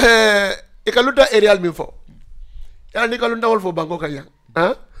 Ikaluta aerial info. And Nikalundangol for Bangkok.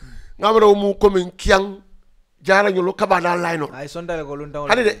 Huh? Namaro mu coming Kiang Jara Yolo Kabana line. I saw that Golundangol.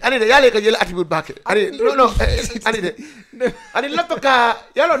 I need a Yale attribute back. I need no. I need it. I need Lapaka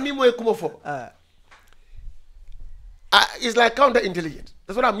Yalo Nimo Kumofo. It's like counterintelligence.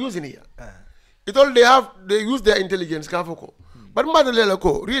 That's what I'm using here. It's all they use their intelligence. But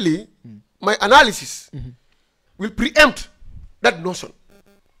Madalelako, really, my analysis will preempt that notion.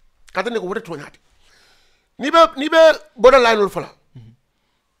 Nibe borderline will follow.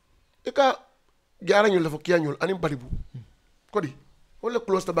 Eka Garanyul of Kianul, and in Baribu. Cody, all the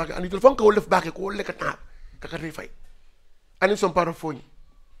close the back, and it will funk all the back, all the cat, Kakarify. And in some part of phone.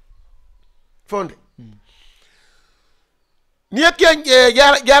 Found it. Niya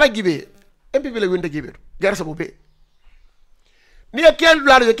Gara Gibe, MPP will win the Gibe, Garasa Bobe. Near Ken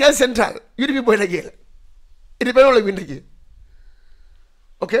Blood, Ken Central, you be boy again. It depends on the win the game.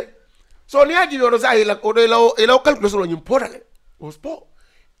 Okay? So near Gibe or like or a local close on important was poor.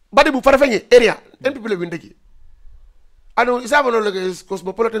 But the Bufarafang area, MPP will win the game. I know it's having a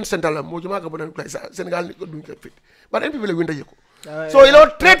cosmopolitan central, Mojamaka, Senegal could do fit. But MPP will win the game. So you know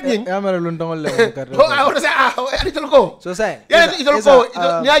threatening. I want to say it'll go. So say it'll go.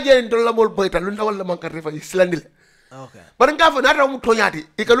 Niaje into the mall boy, Lundawal Mancarrifa is slandil. Okay. But in Gavan, I don't Tonyati.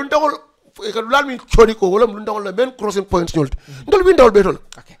 It can Lundawal me Chonico, Lundawal, the main crossing points. Don't win all battle.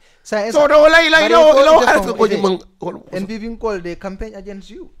 Okay. So the whole and being called the campaign against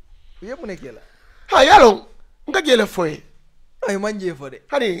you. You have Munekela. Hi, yellow. Ngajela for it. I manje for it.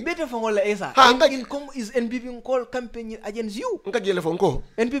 Honey, better from all Essa. In come is NPP call campaign against you. Ngajela for go.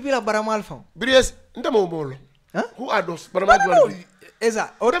 NPP la Baramal phone. Bries, Ndamo Molo. Who are those? Baramal.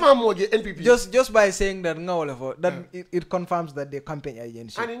 Essa, NPP. Just by saying that that it confirms that the campaign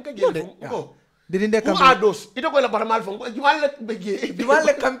against you. Didn't they campaign? Who are those? It don't go la Baramal phone. You want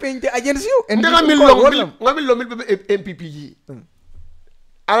the campaign against you. And Ngamil NPP.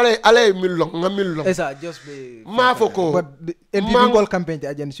 Ale milong. Essa just be Mafoko. But the NPP call campaign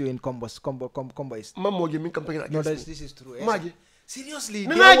against you in combo is. Mamoji min campaign against. No, this is true. Seriously,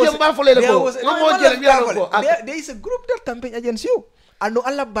 there is a group that campaign against you. And no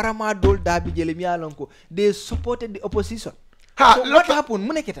Allah Barama Dol Dabi Jelemia Lonko. They supported the opposition. So what happened?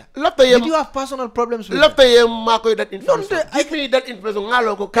 Did you have personal problems with that information? Give me that information.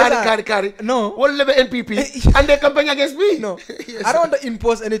 Carry. No. What level NPP? And they campaign against me? No. Yes. I don't want to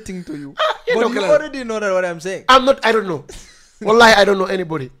impose anything to you. But you already know that what I'm saying. I don't know. Wallahi, I don't know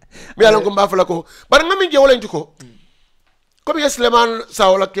anybody. Me along come back for but I'm going to go. Come here, Sleman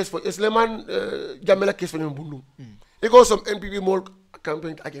Saola case for Sleman Jamela case for Bundu. He goes some NPP more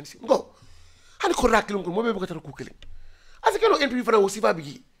campaign against him. Go. And correct him. As a kind of NPP for Wasifa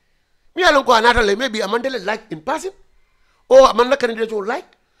Bigi. Me along go another maybe a Mandela like in passing, or a Mandela candidate you like,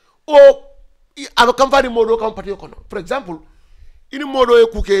 or I'm a company model company. For example, in a model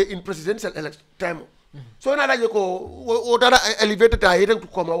cooke in presidential election time. So another you go or that elevated I to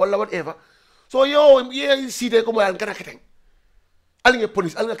come or whatever. So you see they come and get I'll get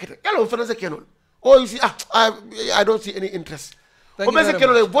police, I'll get yellow for the canon. Or you see, I don't see any interest. ko be se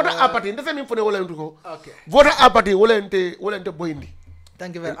kelo voter apathy ndese min fone wala nduko voter apathy wala ente boyndi.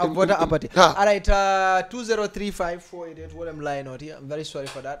 Thank you very much. Voter apathy. All right, 2035-488. What I'm lying out here. I'm very sorry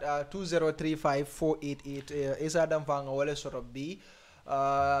for that. 2035-488. Essa Dampha wale sort of B.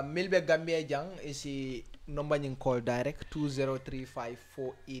 Milbe Gambia Jang is the number you call direct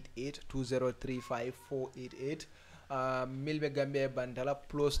 2035-488. 2035-488. Milbe Gambia Bandala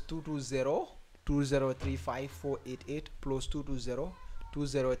plus 220 2035-488 plus 220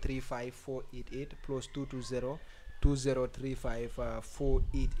 2035-488 plus 220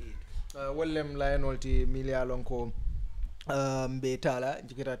 2035-488. Wallem line olti milia lonko be tala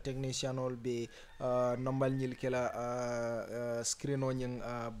jikita technician ol be number nyil kela screen on yung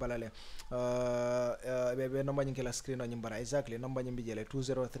balale be number nyil kela screen on yung bara exactly number nyil bijele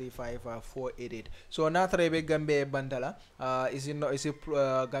 2035-488. So natre be gambe bandala isi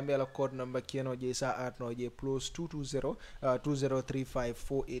gambe la code number kieno je sa art no je plus 220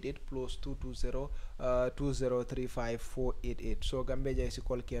 2035-488 plus 220 2035-488. So gambe ja isi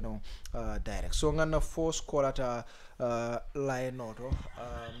call kieno direct. So ngana force call ata line noto.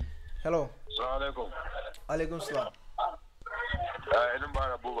 Hello. Assalamualaikum. Alaikum salam.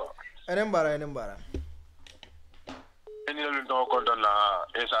 Enembara buba. Enembara. Ini lu to konton la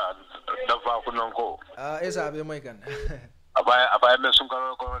Essa Dampha kunonko. Essa be moy kan. Apa me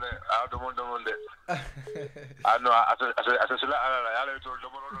sunkalo ko de domon de. Ano asa sila ala ya le to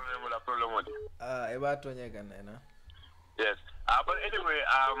domon ne mo la problem di. E ba to nya kan na. Yes. But anyway,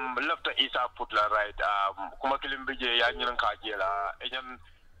 left the Essa put la right. Kuma kilimbeje ya nyinan ka jela. Enyan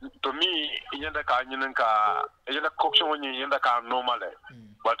to me inyanda ka nyinan ka ejana coction woni inyanda ka normal.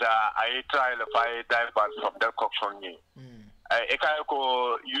 But I try to find divert from that coction ni. I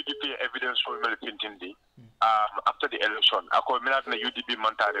ko UDP evidence for me pintindi. After the election, ako minat na UDP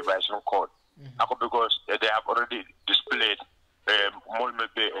manta revision code. Ako because they have already displayed more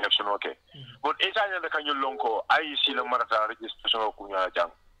maybe election okay. But Essa nyanda kanyo lonko IEC la marata registration ko nya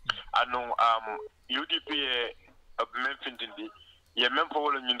jang. Anong UDP men pintindi ye men for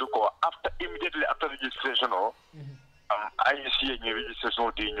wala nyindu ko immediately after registration IEC any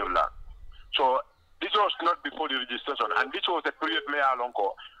registration di nyula. So this was not before the registration, and this was the period me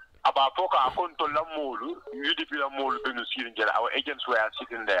alonko about foka akonto la molu UDP la molu benu sitting there. Our agents were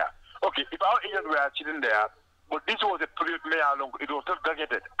sitting there. Okay, if our agents were sitting there, but this was the period me alonko. It was not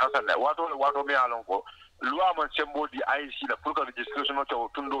targeted. What me alonko. Lua man sembo di IEC la pour registration to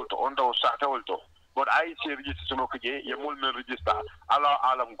tundo to onda o sata wolto. But IEC registration okay, ye mol men register. Allah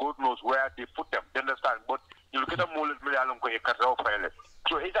alam God knows where they put them. You understand? But you look at the mol me alonko ye kata file.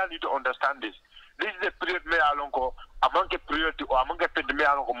 So it need to understand this. This is the period me alonko among the priority or among the me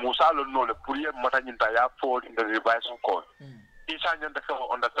alonko musalo no le puriye matanyinta ya fall in the revision code. Isa nyanda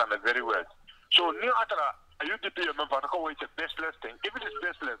ko understand it very well. So new atara UDP member ko it's a baseless thing. If it is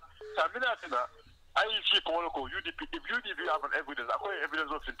baseless, samina tina IEC ko UDP if UDP have an evidence, according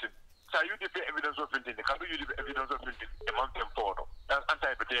evidence of intent. So UDP evidence of intent, can UDP evidence of intent among them for that's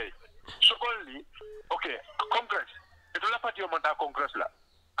anti-BTA. So only okay, Congress. It will party manta Congress la.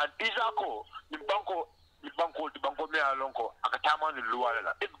 And Isako, the banco me alonko, akatama ni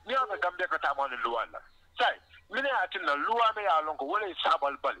luala. If near the Gambia katama ni luala. Say, many atina lua me alonko, what is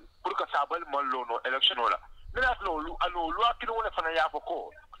Sabal Bali, Purka Sabal Malono, electionola. Many no lua kino fanaya for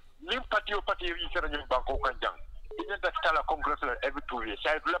call. Nim patio research in Banco Kanjang. In the Stala Congress every 2 years.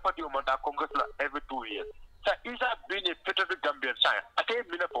 I will party manta Congress every 2 years. So Isa being a Peter Gambian sign. I tell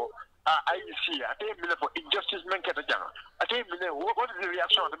Minapo. I see. I tell for injustice men get a young. I tell what is the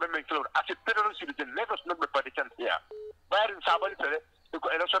reaction of the men killed? As a federal citizen, let us not be partisan here. Where in Sabali, the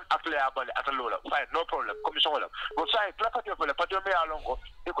election actually at a lower. Fine, no problem. Commission. But say, Plapatio for the Patio me alongo,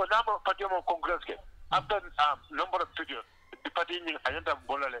 because number of Patio Congress game. After number of videos, the party in Ayanta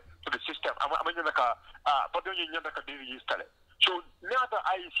Bolale to the system. I'm in the car, Patio Yandaka Diri Stale. So now the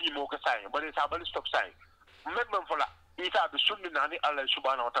IEC Moka sign, but it's Sabali stop sign. Member for Ita be sunni nani Allah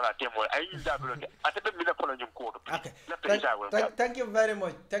subhanahu wa ta'ala temo ay indabloke atabe mina kola nyum ko okay thank you very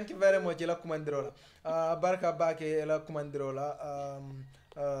much ila kumandirola barka bake ila kumandirola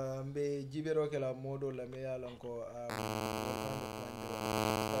be jibero ke la modo la me yalon ko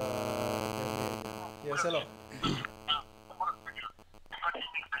yes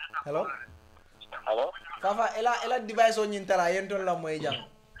hello fafa ela device on nyintala yentol la moy jang.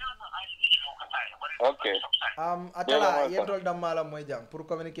 Okay. Atala yentol damala moy jang pour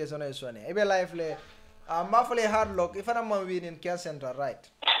communication ay sonné e be live le mafle hard lock if I'm win in care center right.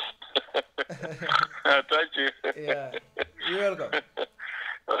 Thank you. Yeah. You're welcome.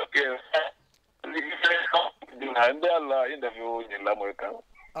 Okay. And Allah interview in America.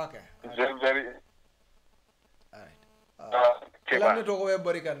 Okay. Very all right. Keba ne to ko be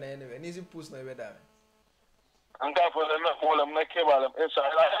bari kan anyway ni si pousse na be dame Anga fo na ko na Keba Essa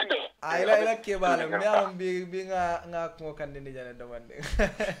ila Keba me alon bi nga ko kan ni jane demande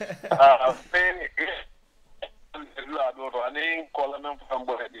la do to ani ko la men fam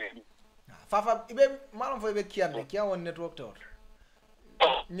bo hedi Fafa ibe malon fo be kiande kian won network to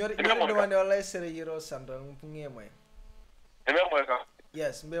nyori demande wala sere yiro sando ngi moy ebe moy ka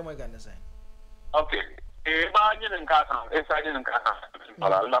yes mbe moy kan sai okay e ba nyin ka kan e sa nyin ka kan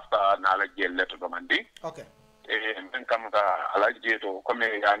wala lafta na la gelle to domandi okay e men kam ka ala jeto comme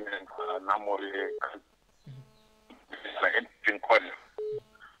ya nyin ka na mori la en kon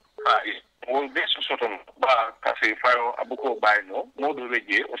be soton ba kasi fayo abuko bayno no do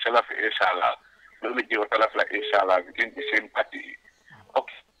reje o sala fe inshallah do reje o sala fe inshallah within the same party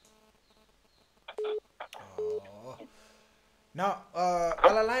okay now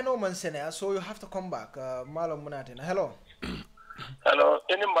ala line no man sene so you have to come back malo munate hello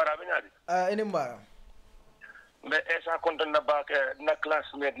any mbara be nyadi any mbara be esa konton na ba na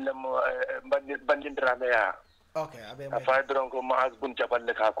classmate lam bandindra me ya okay abe afa dronko ma asbun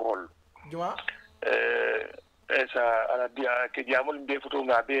jaballe ka ko Juma esa ala dia ke jamul be futu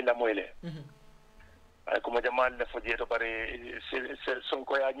nga be la moyle ay kuma jamal le foje to bare son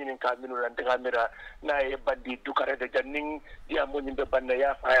ko ya nyinin ka minu ran de kamera na e bandi dukare de janning dia mo nyimbe banna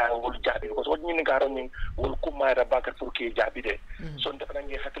ya fa ya wol jabi ko so nyinin ka ron wol kuma ra bakar pour ke jabi de son de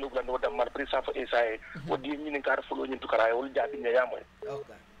nangi haklu glan do dam mal prisa fa esa e wodi nyinin ka fulo nyin dukara wol jabi ne ya moy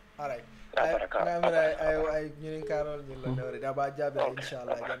okay all right I nyinin ka ron nyin la dore da ba jabi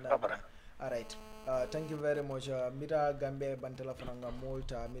inshallah ganna all right thank you very much mira gambe bantala fananga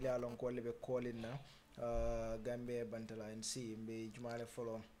molta milia lon ko lebe calling na gambe bantala and see be jumale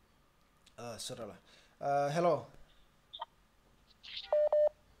follow sotala hello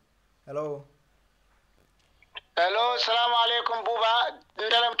assalamu alaikum buba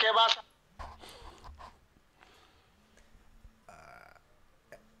ndalam ke ba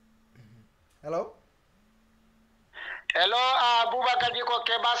Hello, Abubakar Jiko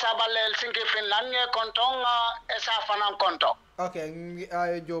Keba Sabal Helsinki, Finland, Kontong, Essa Fanan Konto. Okay,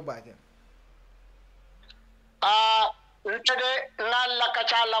 Joe Biden. Ntede ngalla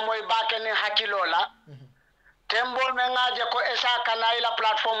kachala moy bakeni hakilola. Tembol me ngaje ko Essa kanaila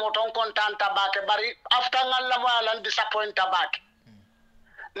platform ton kontanta bake bari after ngalla mo alan disappoint bake.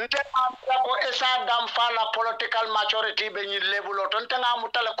 Nte amta ko Essa Dampha la political maturity be ni level ton tanga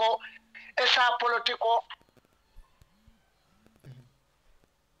mutale ko Essa politico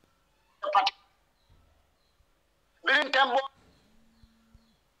Birin tembo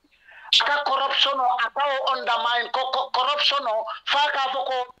aka corruption o aka undermine corruption o faka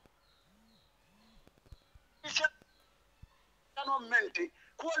foko no menti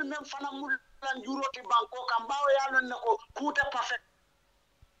ko men fana mulan juroti banko kambawo yalon nako kuta perfect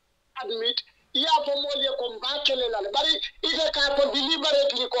admit iya fo molye ko mbakele la bari ite ka ko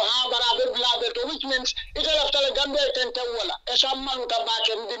deliberately ko ha barabe blabe to which means ite laftale gambe tente wala e samman ta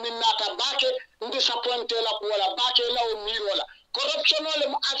bake ndi minnata bake ndi disappointe la ko wala bake la o mi wala corruption ole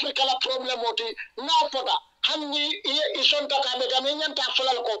mo africa la problem oti na foda hanni isonta ka be gamen nyanta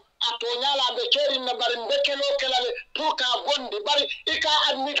fulal ko atonyala be keri na bari bekelo kelale pour ka bondi bari ika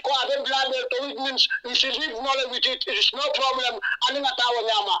admit ko abe blabe to which means you should live knowledge with it is no problem aninga tawo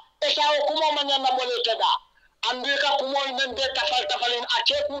nyama esa okumo manyana moleteda andika kumo inende tafalin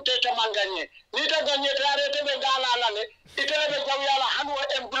acheku tete manganye nita ganye tare tebe gala lale itele be jawyala hanu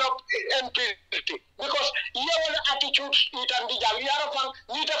envelope empty because your attitude itandi jawyara fan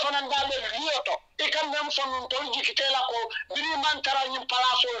nita fanan gabe rioto ikam nam fon to jikitela ko biri man tara nyim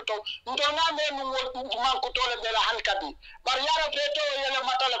palaso to ndona me man ko tole bela hankabi bar yara teto yele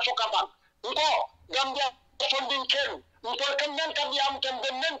matale fokaban ko gambia funding kenu mpol kan nan kam yam tan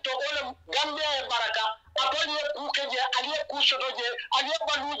ben to ole gambia e baraka apoli kukeje aliye kusodoje aliye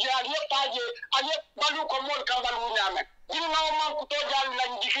baluje aliye paje aliye balu ko mol kam balu nyame dina naw man ko to jall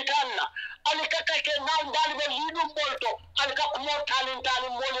lan jikitanna ali kakake naw dalbe lidum bolto ali ka ko mo talin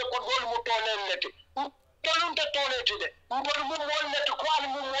mole ko dol mu tolen leti tolunte toleti de mbol mu mol leti ko ali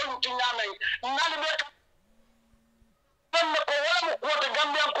mu mol tinyame nalbe nenne ko wala ko to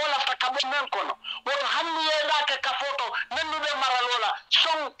gambian ko la fakabo men kono woto hanni yela ke ka foto nenni be maralola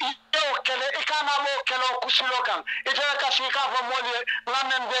son ideo kele ikana mo kelo kusilo kan itela ka sika fo moli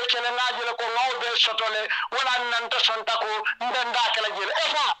lamen be kele ngajele ko ngawbe sotole wala nanta sonta ko ndenda kala jele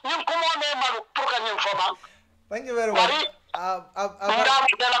efa nim ko mo me malu pour ka nim fo ba thank you very much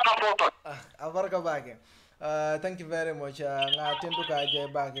abarka bage thank you very much nga tentu ka je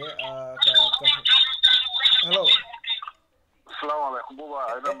bage hello Assalamu alaikum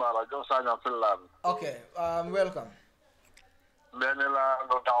buba ina mara jo sanya Finland okay welcome benela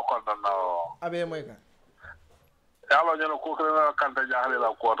no ta ko na abe moy ka yalo ñeno ko ko na kanta jaxale la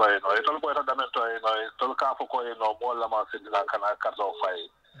ko to no e tol ko ta damen to no tol ka fo ko no mo la ma sidina kana karto fay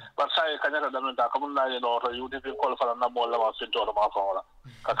par sai kanya ta damen ta comme na no to yudi bi ko fa na mo la ma sinto ma fa wala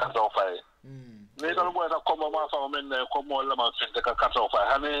ka karto fay ni tol ko ta ko ma fa men ko mo la ma sinte ka karto fay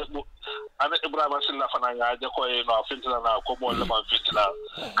ane Ibrahima Silla fana nga je ko no fintina na ko mo la ma fintina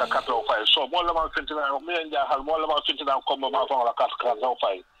ka karto fay so mo la ma fintina mi en jaxal mo la ma fintina ko ma fa wala karto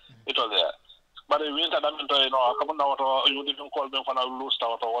fay ito le bare winta damen to no akamu na wato yudi dum kol ben fana lus ta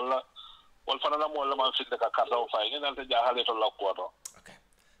wato wala wal fana na mo la man fitte ka karta o fay ngel ta jahale to lakko wato. Okay,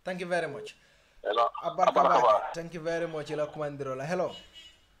 thank you very much. Hello Abarka, thank you very much la commandiro la hello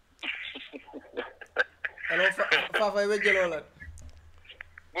hello fa we jelo la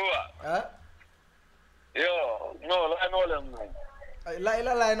buwa yo no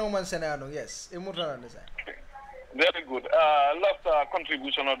la no man senano yes e mutana ne sa very good left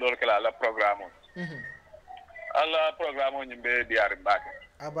contribution of la programme ala programme ñu be diar mbake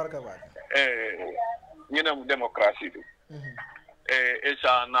abarka ba ñu na démocratie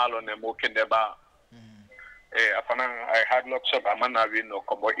esa nalo ne mo kende ba afana I had lots of amana we no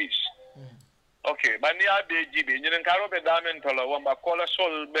combo is okay bani abe jibe ñu en karo be damen to la wamba kola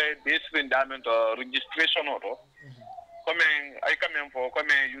sol be based damen to registration auto comme I come in for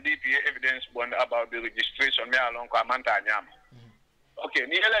comme UDP evidence bond about the registration me along ko amanta nyam okay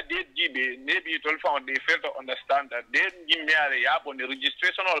ni ela date jibe maybe it will found they fail to understand that they nyimere ya bon the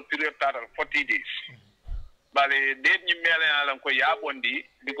registration or period total 40 days but date nyimere along ko ya bondi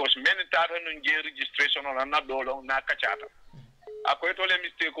because many total no registration on na dolo na kachata akoy to le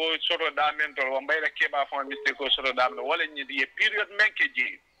mistake ko soro da mentor wambay la keba fon mistake ko soro da wala ni the period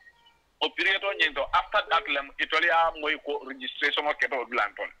menkeji o period on yendo after that lam itolia moy ko registration o keto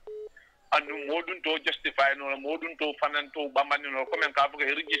blanton andu modun to justify no modun to fananto bamani no comme ka buga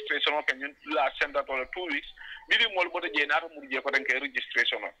registration o kenyen la senda to 2 weeks bidi mol bodo je na to murje ko den ke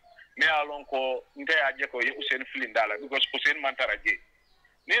registration me alon ko nte aje ko ye usen flindala because usen mantara je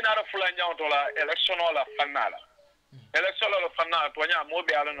ni na ra fulanya to la election la fanala election la fanala to nya mo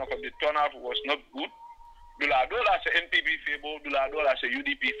be alon ko the turnout was not good dula dola se NPP febo dula dola se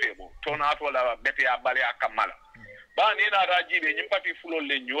UDP febo turnout wala bete ya bale akamala ba ni na raji be nyimpati fulo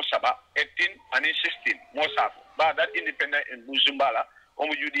le nyo saba 18 and 16 mo sa ba that independent in Bujumbala o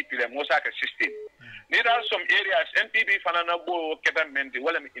mo UDP le mo sa ka 16 ni da some areas NPP fanana bo ketamenti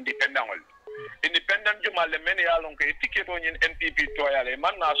wala independent wala independent juma le meni ya lon ko ticket o nyin NPP to yale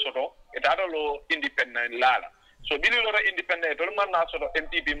man na soto etado lo independent lala so bili lo independent to man na soto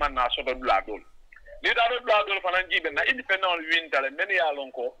NPP man na soto dula dol ni da dula dol fanan jibe na independent win dale meni ya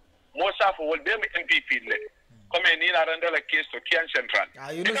lon ko mo sa fo wol be NPP le comme ni na renda la case to Kian Central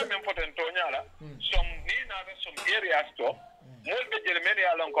you know même foten to nyala some ni na some areas to more be jere many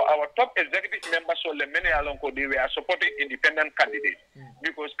along our top executive members so le many along they were supporting independent candidates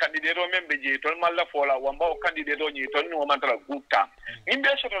because candidate o membe je to malla fola wamba o candidate o ni to no mantala good time in be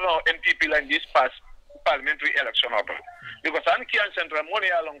so no NPP like this past parliamentary election auto because an Kian Central money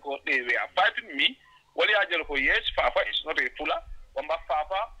along they were fighting me wali ajel ko yes Fafa is not a fuller wamba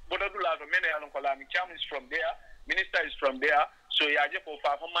Fafa bodadula to many along la Cham is from there minister is from there so yaje ko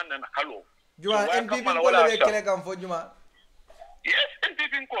Fafa man na halo juma NPP ko le kele kam fo juma yes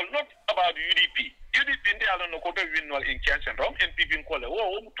NPP call not about UDP ndi alon ko to win wal in Kian Central NPP call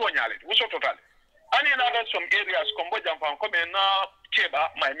wo to nyale wo so total and in other some areas kombo jamfan ko na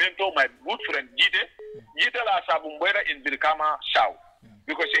Keba my mentor my good friend Jide la sabu mbera in Birkama South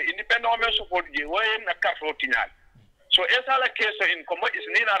because independent women support je wo na karto tinyal so esa la case in kombo is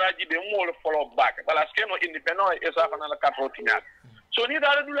ni na raji be mo follow back bala skeno independent esa fana la karto tinyal so ni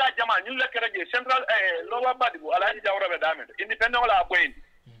dara dula jama ni la keraje central lower body bu alaji jawra be damen independent wala point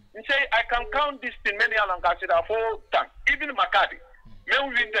you say I can count this in many along consider for tank even Makati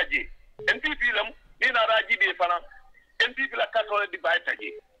men winter je NPP lam ni na raji be fana NPP la karto divide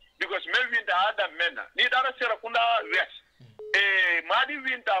je because men winter ada mena ni dara sera kunda west madi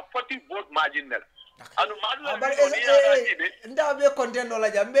winter 40 vote margin anu madu nda be content la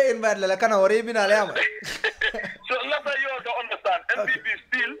jambe invite la kana ore bina le ama so let you to understand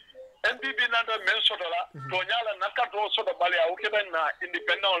NPP nanda men sotola to nyala nakato soto bale au keben na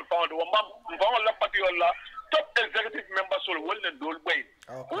independent found wamba la party wala top executive members will dol way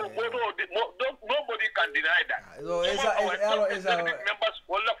nobody can deny that so members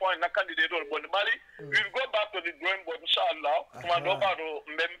will for na candidate or bon mali we'll go back to the drawing board inshallah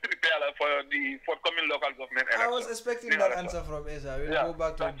prepare for the forthcoming local government election. I was expecting that answer from Essa. We'll go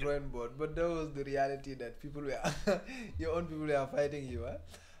back to the drawing board, but that was the reality that people were your own people were fighting you.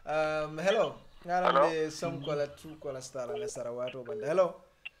 Hello. Hello. Some call it true call star and Sarawato band. Hello.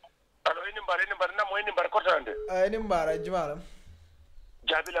 Hello, inimbar na mo inimbar ko tande. Inimbar Jumala.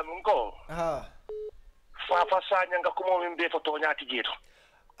 Jabila mungo. Ha. Fa sa nyanga kumo mbe foto nyati jeto.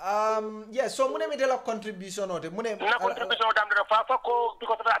 Yes, so mune mitela contribution ote mune na contribution dam da fa ko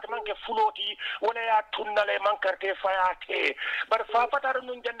because that manke fuloti wala ya tunnale mankarte fayate bar fa tar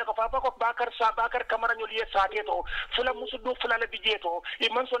nun jande ko fa ko bakar kamara nyol ye saate to fula musudu fula la bijeto e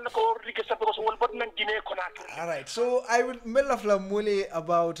man son ko rike sabe ko so wol bot nan gine ko nak. All right, so I will melafla mule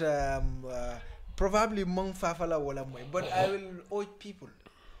about probably mong fafala wala moy, but I will urge people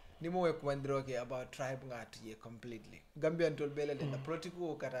nimo we kumandroke about tribe ngati completely. Gambian tol bele the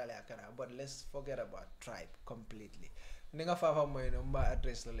political katale akara, but let's forget about tribe completely. Ninga fafa moy no ma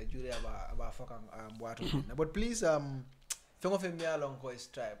address la jure about fokang watu. But please fengo fe mi along ko is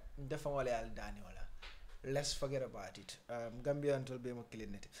tribe. Defa wala al dani wala. Let's forget about it. Gambian tol be mo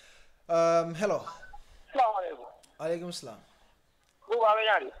cleanity. Hello. Assalamu alaikum. Alaikum salam. Who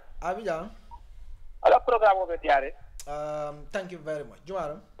are you? Abidjan. Ala program o betiare. Thank you very much.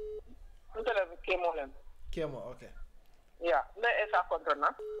 Jumaram. Kemo, okay. Yeah, le Essa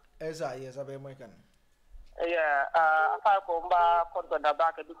controna. Essa, yes, abe mo kan. Yeah, afa ko mba controna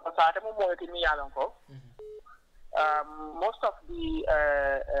ba ke because ate mo mo ti mi yalon ko. Most of the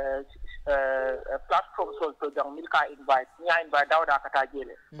platforms also jang milka invite dawda kata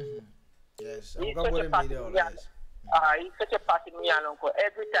jele. Yes, I'm going to media always. It's such a party me along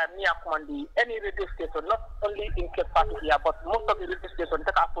every time me command any radio station, not only in Cape Party here, but most of the radio stations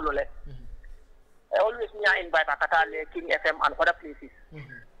take a follow le. Always me invite Akatale, King FM and other places.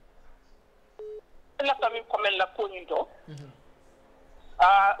 Last time I comment la point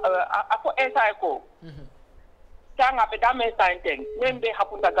ako Essa ko. Tanga be dame sainteng, membe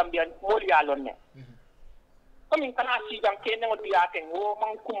hapunta Gambian moli alon ne. Kami kana si jam kene ngodi ateng wo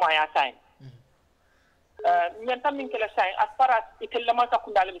man kumaya sain. Nyanta min kala sain as far as itellama ta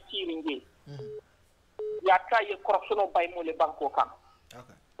kundale siringe. Ya try corruption by mole banko kam.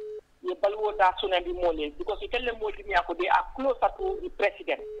 Okay. Ye balwo da sunan bi mole because itelle mole mi ako they are closer to the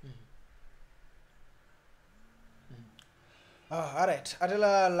president. All right.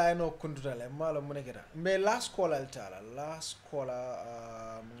 Adela line of kundutale malo munekera. Me last call altala. Last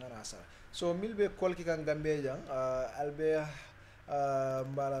caller nganasa. So milbe call ki kan Gambia jang albe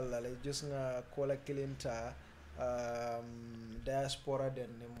mbalala le just nga call kilinta diaspora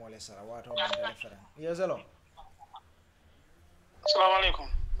den ni mole sara wato mandele fere. Yes hello. Assalamu alaikum.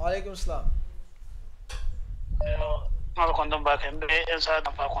 Wa alaikum salam. Malo kondom ba kan be Essa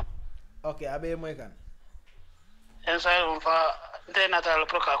Dampha kon. Okay, abe moy kan. Essa Dampha de natal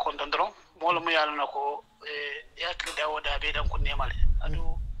proka kondondro molo mu yalla nako ya kri dawo da be dan kunne male adu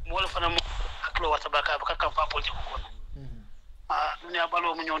molo fana mo aklo wata baka kan fa politique ko ni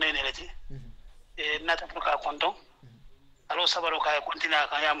abalo mu ñone ne lati natal proka kondon alo sabaro ka kontina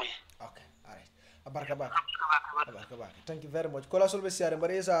ka yamu. Okay, all right. Abarka bak. Thank you very much. Kola solbe siare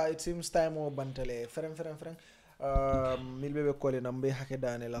baresa it seems time o bantale ferem milbe be kole nambe hake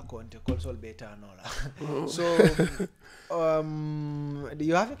dane la konte kol sol beta nola. So do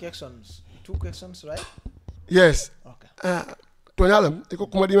you have questions? 2 questions, right? Yes. Okay. Tonyalam iko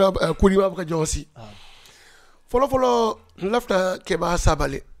kudima baka jonsi. Follow lafta keba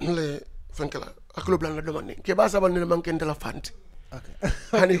sabale le fankala aklo blan la domani keba sabale ne manken de la fante. Okay.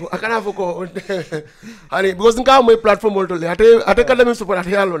 Hani ko akana foko hani because nka mo platform molto le ate kada min support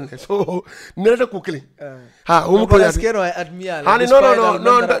ate yalon so neta kukili ha o mo ko yaskero admiral hani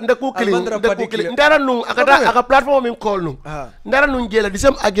no nda kukili ndara nu aka platform min call nu ndara nu jela the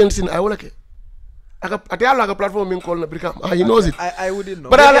same agency I wala ke aka ate yalo aka platform min call na brikam he knows it. I wouldn't know,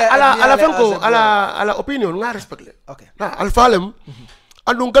 but ala fanko ala opinion nga respect le. Okay. Al falem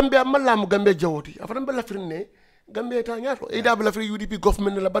andu Gambia malam Gambia jawoti afan bella firne Gambia ta nyato e da bla free UDP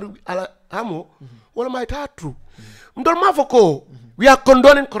government la bar ala amo wala may ta true ndol ma foko we are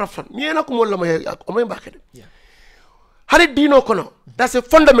condoning corruption mi ena ko wala may mbakade hari dino kono that's a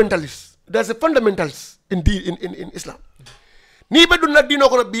fundamentalist in Islam ni be dun na dino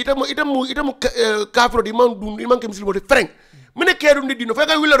kono bi itamu kafro di man dun man ke muslimo de freng mine ke dun dino fa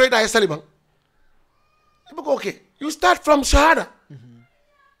ga wilo roy da saliban ibo ko okay you start from shahada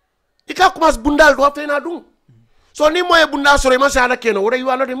ika kumas bundal do fe na dun. So ni moye bunda sore ma sana keno wala you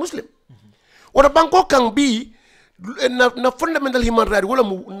are not a Muslim. Wala banko kan bi na fundamental human right wala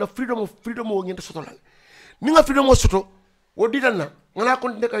mu na freedom o ngenta soto lal. Ni nga freedom o soto wodi dan na ngana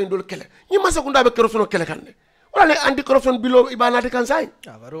kon de kay ndol kele. Ni ma sakunda be corruption kele kan de. Wala le anti corruption below ibanati kan sai.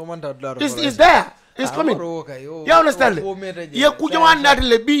 Is there. It's coming. You understand? Ye ku jawan na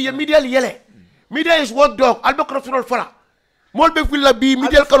le bi ye media yele. Media is what dog albe corruption fora. mol be filla bi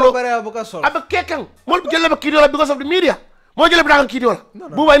media kalo aba kekang mol jelle ba kidola because of the media mo jelle ba kan kidola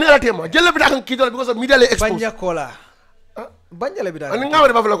buba ni ala tema jelle ba kan kidola because of media le expose banya kola banya le bida ani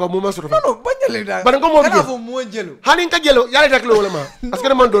ngawre ba fala ko mo masuru no banya le bida ban ko mo kana fo mo jelu hani ka jelo yalla tak lo wala ma parce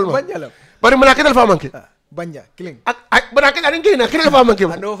que man dol ma banya la bari mana kedal fa manke banya killing ak bana kedal ngina kedal fa manke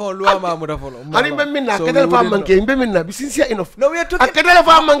ando fo luwa ma mu dafolo hani be minna kedal fa manke be minna bi sincere enough no we are talking kedal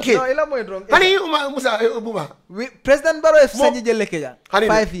fa manke no ila moy drong hani musa buba president baro f sanji jelle keja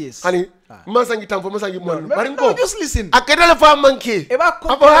 5 years hani man sangi tamfo man sangi mon bari ko just listen kedal fa manke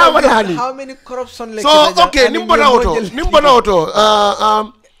abo how many corruption le so okay nimbona auto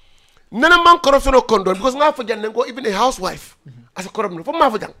nana man corruption o condone because nga fa janne ko even a housewife as a corrupt no fo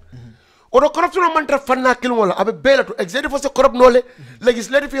ma fa jang odo corruption man tra fanna kil wala abe bela to executive force corrupt no le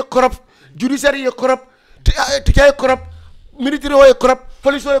legislative corrupt judiciary corrupt tikay corrupt military o corrupt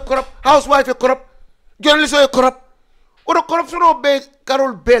police o corrupt housewife corrupt journalist o corrupt odo corruption o be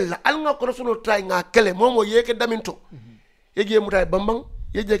carol bella al nga corruption o try nga kele momo yeke daminto yege mutay bambang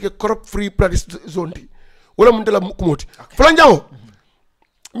yege ke corrupt free practice zone di wala mun tala kumoti flan jawo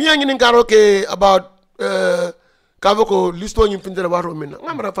mi yangi ni ngaro ke about kavo ko listo nyim findere wato minna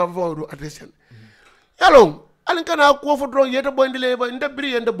ngamara fa do adresen yalong alin kana ko fo dro yeta boyndi le ba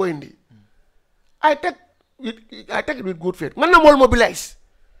ndabri yenda boyndi I take it with good faith man na mol mobilize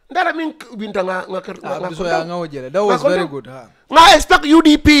ndara min binta nga so ya nga wojele that was very good nga expect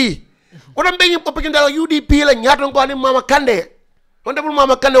UDP wona be nyim popiki ndala UDP la nyaton ko ni mama kande on dabul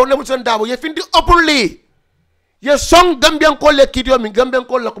mama kande on dabul son dabo ye findi openly ye song gambian ko le kidio mi gambian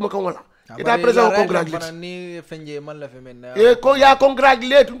ko la kuma kan wala ita president congratulate ni fenje man la femen ko ya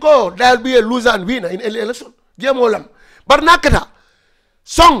congratulate ko there will be a loser and winner in election jemolam barnakata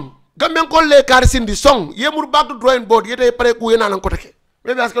song gambian ko le kar sindi song ye mur back to drawing board yete pare ku yena nan ko take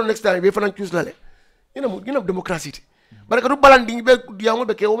maybe ask next time be fanan choose la le ina democracy baraka du balandi be yamu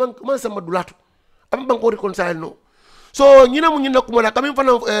be ke o man sama dulatu am ban ko reconcile no so nyina mu nyina kuma kami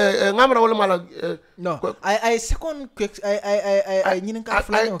fana ngamra wala mala no I second I nyina ka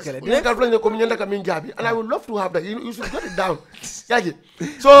flan okele nyina ka flan ko nyanda kami jabi and I would love to have that you should get it down yaji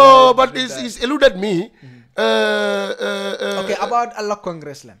so but it's eluded me okay about Allah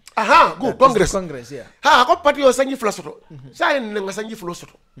congress land aha go congress yeah ko party o sangi flasoto sa en nga sangi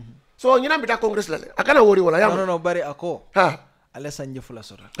flasoto so nyina bita congress la akana wori wala yam no bari ako ha ala sangi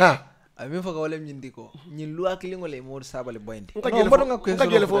flasoto ha ami fa ko walem nyindi ko nyin luwa kilingo le mo sabale boyndi no nga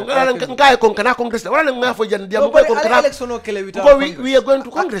gele fo nga ko kana congress wala nga fo jan diam ko kana election o kele wita we are going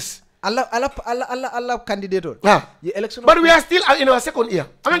to congress Allah candidate ye election but we are still in our second year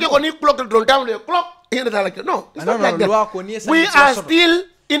amenge ko ni clock don't down the clock in the like no it's not like that we are still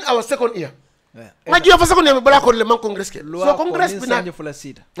in our second year nga jiyo fa second year bala ko le man congress ke so congress bina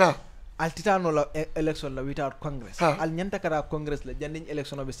altitano la election la without congress al nyanta kara congress la jandin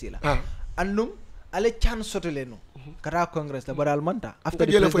election be sila annum ale chan sotele no kara congress la baral manta after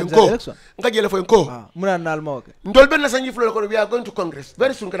the presidential election nga jele fo ko muna nal ma okay ndol ben na sanji flo ko we are going to congress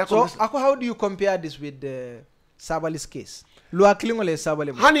very soon kara congress so how do you compare this with the Sabali's case loi kilingo le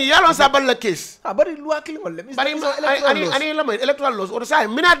Sabali hani yalo Sabal la case bari loi kilingo le bari ani la may electoral laws or sa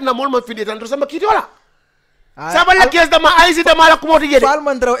minat na mol ma fidi tan sama kiti wala Sabal la case dama aisi dama la kumoti yede fal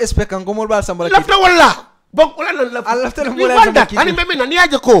man draw espekan ko mol bal sambala kiti lafta wala bok wala la lafta mo la sama kiti ani meme na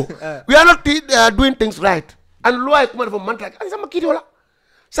niaje ko we are not doing things right and loi kuma fo man tak ani sama kiti wala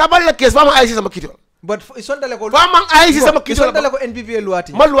Sabal la case fama aisi sama kiti wala but isondale ko fama aisi sama kiti wala isondale ko NPP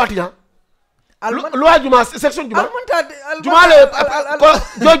luati mal luati ha loi juma section juma jumale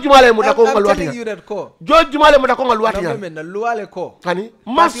jumale mu da ko ngalwati jumale mu da ko ngalwati ya men luale ko hani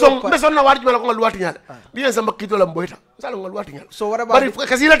mason beson na warji mala ko ngalwati ya bien sama kito la mboita sala ngalwati ya so what about bari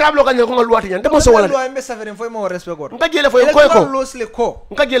kasila tablo kan ko ngalwati ya demo so wala loi mbe safere fo mo respect ko ngajele fo ko losle ko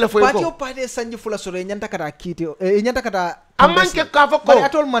ngajele fo ko patio pade sanji fula sore nyanta kata kiti nyanta kata amanke ka fo ko bari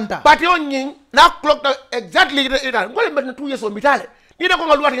atol manta patio nyin na clock exactly ida ngole mbet 2 years o mitale ni da ko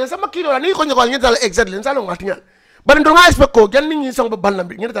ngal wati sama kilo ni ko nyako nyata exactly nsalo ngati nyal bari ndo nga expect ko janni ni sang banna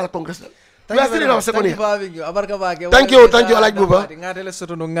bi nyata congress we are still in our second year thank you alaj buba ngatele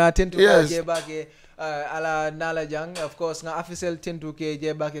soto no ngatentu je bage ala nala jang of course nga official tentu ke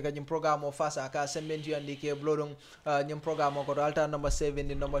je bake ka nyim programme o fasa ka sembentu andi ke blodong nyim programme ko alta number 7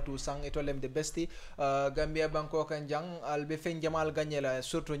 ni number 2 sang etolem de besti Gambia banko kan jang al be fen jamal ganyela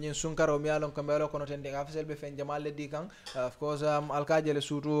surtout nyin sunkaro mi alon ko mbelo kono tende official be fen jamal le di kan of course al ka jele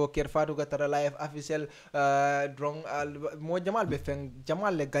surtout Kerr Fatou ka tara live official drong mo jamal be fen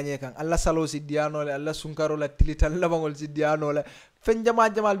jamal le ganye kan alla salo si diano le alla sunkaro la tilital labangol si diano le fen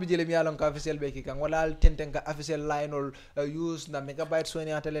jamal bi jele mi yalon ka officiel be ki kan wala tenten ka officiel line ol use na megabyte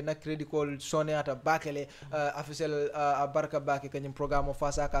soni atale na credit call soni ata bakele officiel barka baki kanyum programme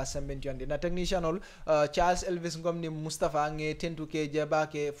fasa ka semben yandi na technician ol Charles Elvis ngom ni Mustafa nge tentu ke je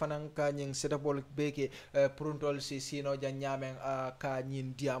bake fanan ka nyin setapol be ke pruntol si sino janyamen ka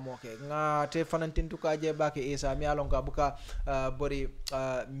nyin diamo ke nga te fanan tentu ka je bake Essa mi yalon ka buka bori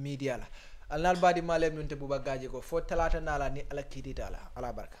media la alnal badi malem nunte buba gaje ko fo talata nala ni ala kidita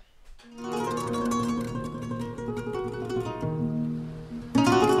ala barka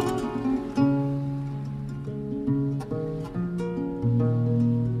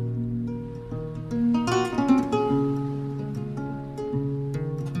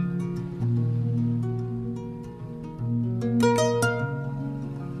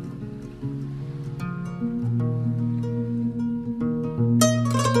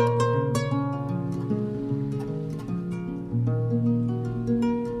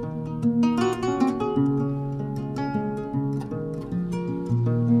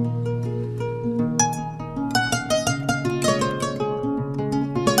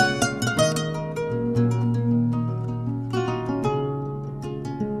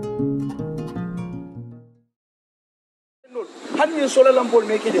solar lampol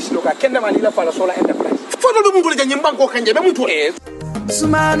make it sloka kenda manila fala solar enterprise fodo be mungol janyim banko kanje be mutu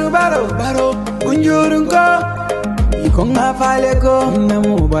sumanu baro kunjurun ko ikonga fale ko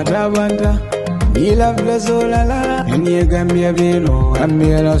namu badabanda ila bla solar la ni gambia beno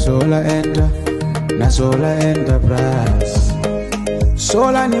ambia solar enter na solar enterprise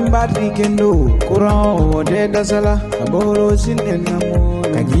solar ni battery kendo kuran de dasala aboro sinenamo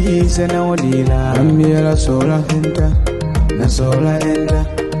kaji sena odila ambia solar enter na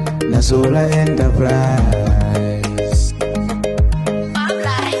solar enterprise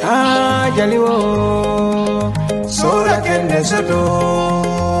jaliwo solar kende soto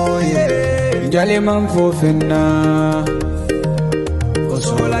jali man fofena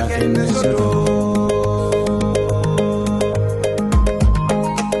solar kende soto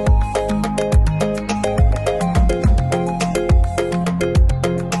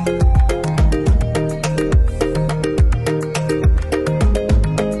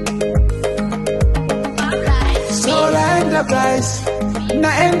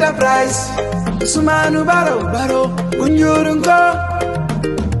enterprise sumanu baro kunjurun ko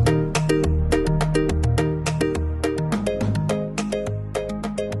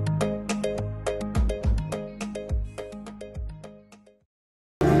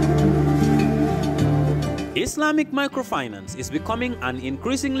Islamic microfinance is becoming an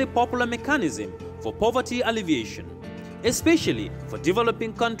increasingly popular mechanism for poverty alleviation, especially for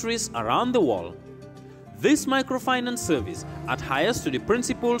developing countries around the world. This microfinance service adheres to the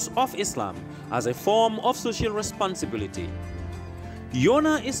principles of Islam as a form of social responsibility.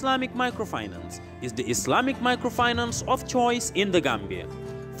 Yona Islamic Microfinance is the Islamic microfinance of choice in the Gambia,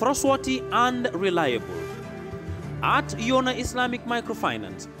 trustworthy and reliable. At Yona Islamic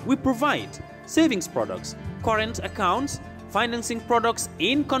Microfinance, we provide savings products, current accounts, financing products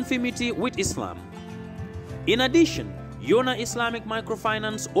in conformity with Islam. In addition, Yona Islamic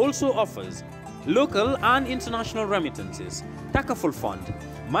Microfinance also offers local and international remittances, takaful fund,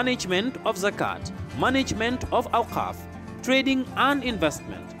 management of zakat, management of awqaf, trading and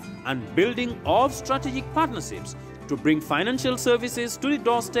investment, and building of strategic partnerships to bring financial services to the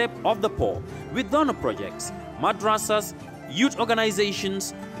doorstep of the poor with donor projects, madrasas, youth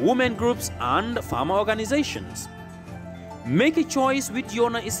organizations, women groups, and farmer organizations. Make a choice with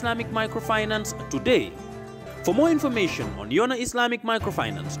Yona Islamic Microfinance today. For more information on Yona Islamic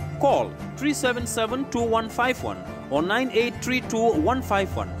Microfinance, call 377-2151 or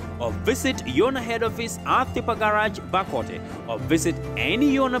 9832-151 or visit Yona head office at Tipa Garage, Bakote, or visit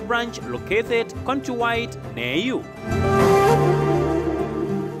any Yona branch located countrywide near you.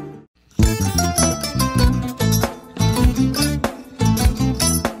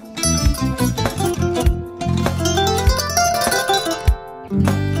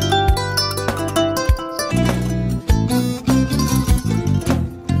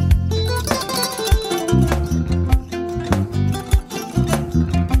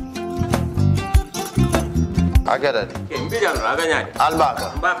 Agada. Mbijan aganya.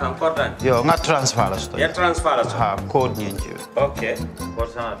 Albaka. Mbaka important. Yo, nga transfer la sto. Ya transfer la. Ha, code nyinji. Okay.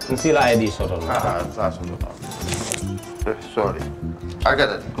 Korsa. Nsila ID soto. Ah, sa soto. Sorry.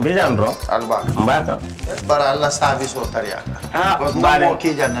 Agada. Mbijan bro. Albaka. Mbaka. Bara alla service o tariaka. Ah, mbare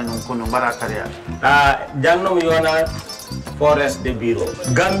ki janna nun kunu bara tariaka. Ah, jannom yona forest de bureau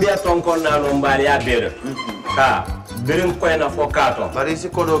Gambia tonkon na no mbali ya bere ka birim ko na fo kato bari si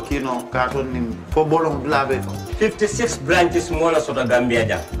kodo kino kato nim fo bolong blabe to 56 branches mo la sota Gambia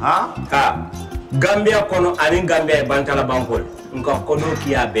jang ha ka Gambia kono ani Gambia bantala bankol nko kodo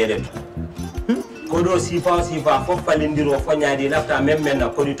kiya bere kodo sifa fo falindiro fo nyaadi lafta même na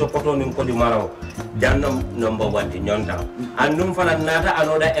kodi to poto nin kodi maraw jannam number 1 di nyonta andum fana nata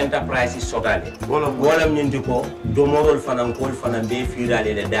anoda enterprise sotale wala nyindi ko domorol fana kol fana be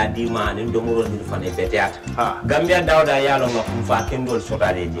firale le dadi ma ni domorol ni fana beteat Gambia dawda yalo ngam fa kendol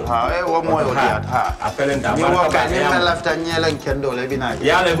sotale je wo moyo diat apelenta ni wo ka ni lafta nyelen kendol e binaji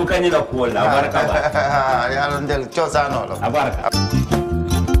yalo bu kanyi la ko la baraka ba yalo ndel chosano lo abaraka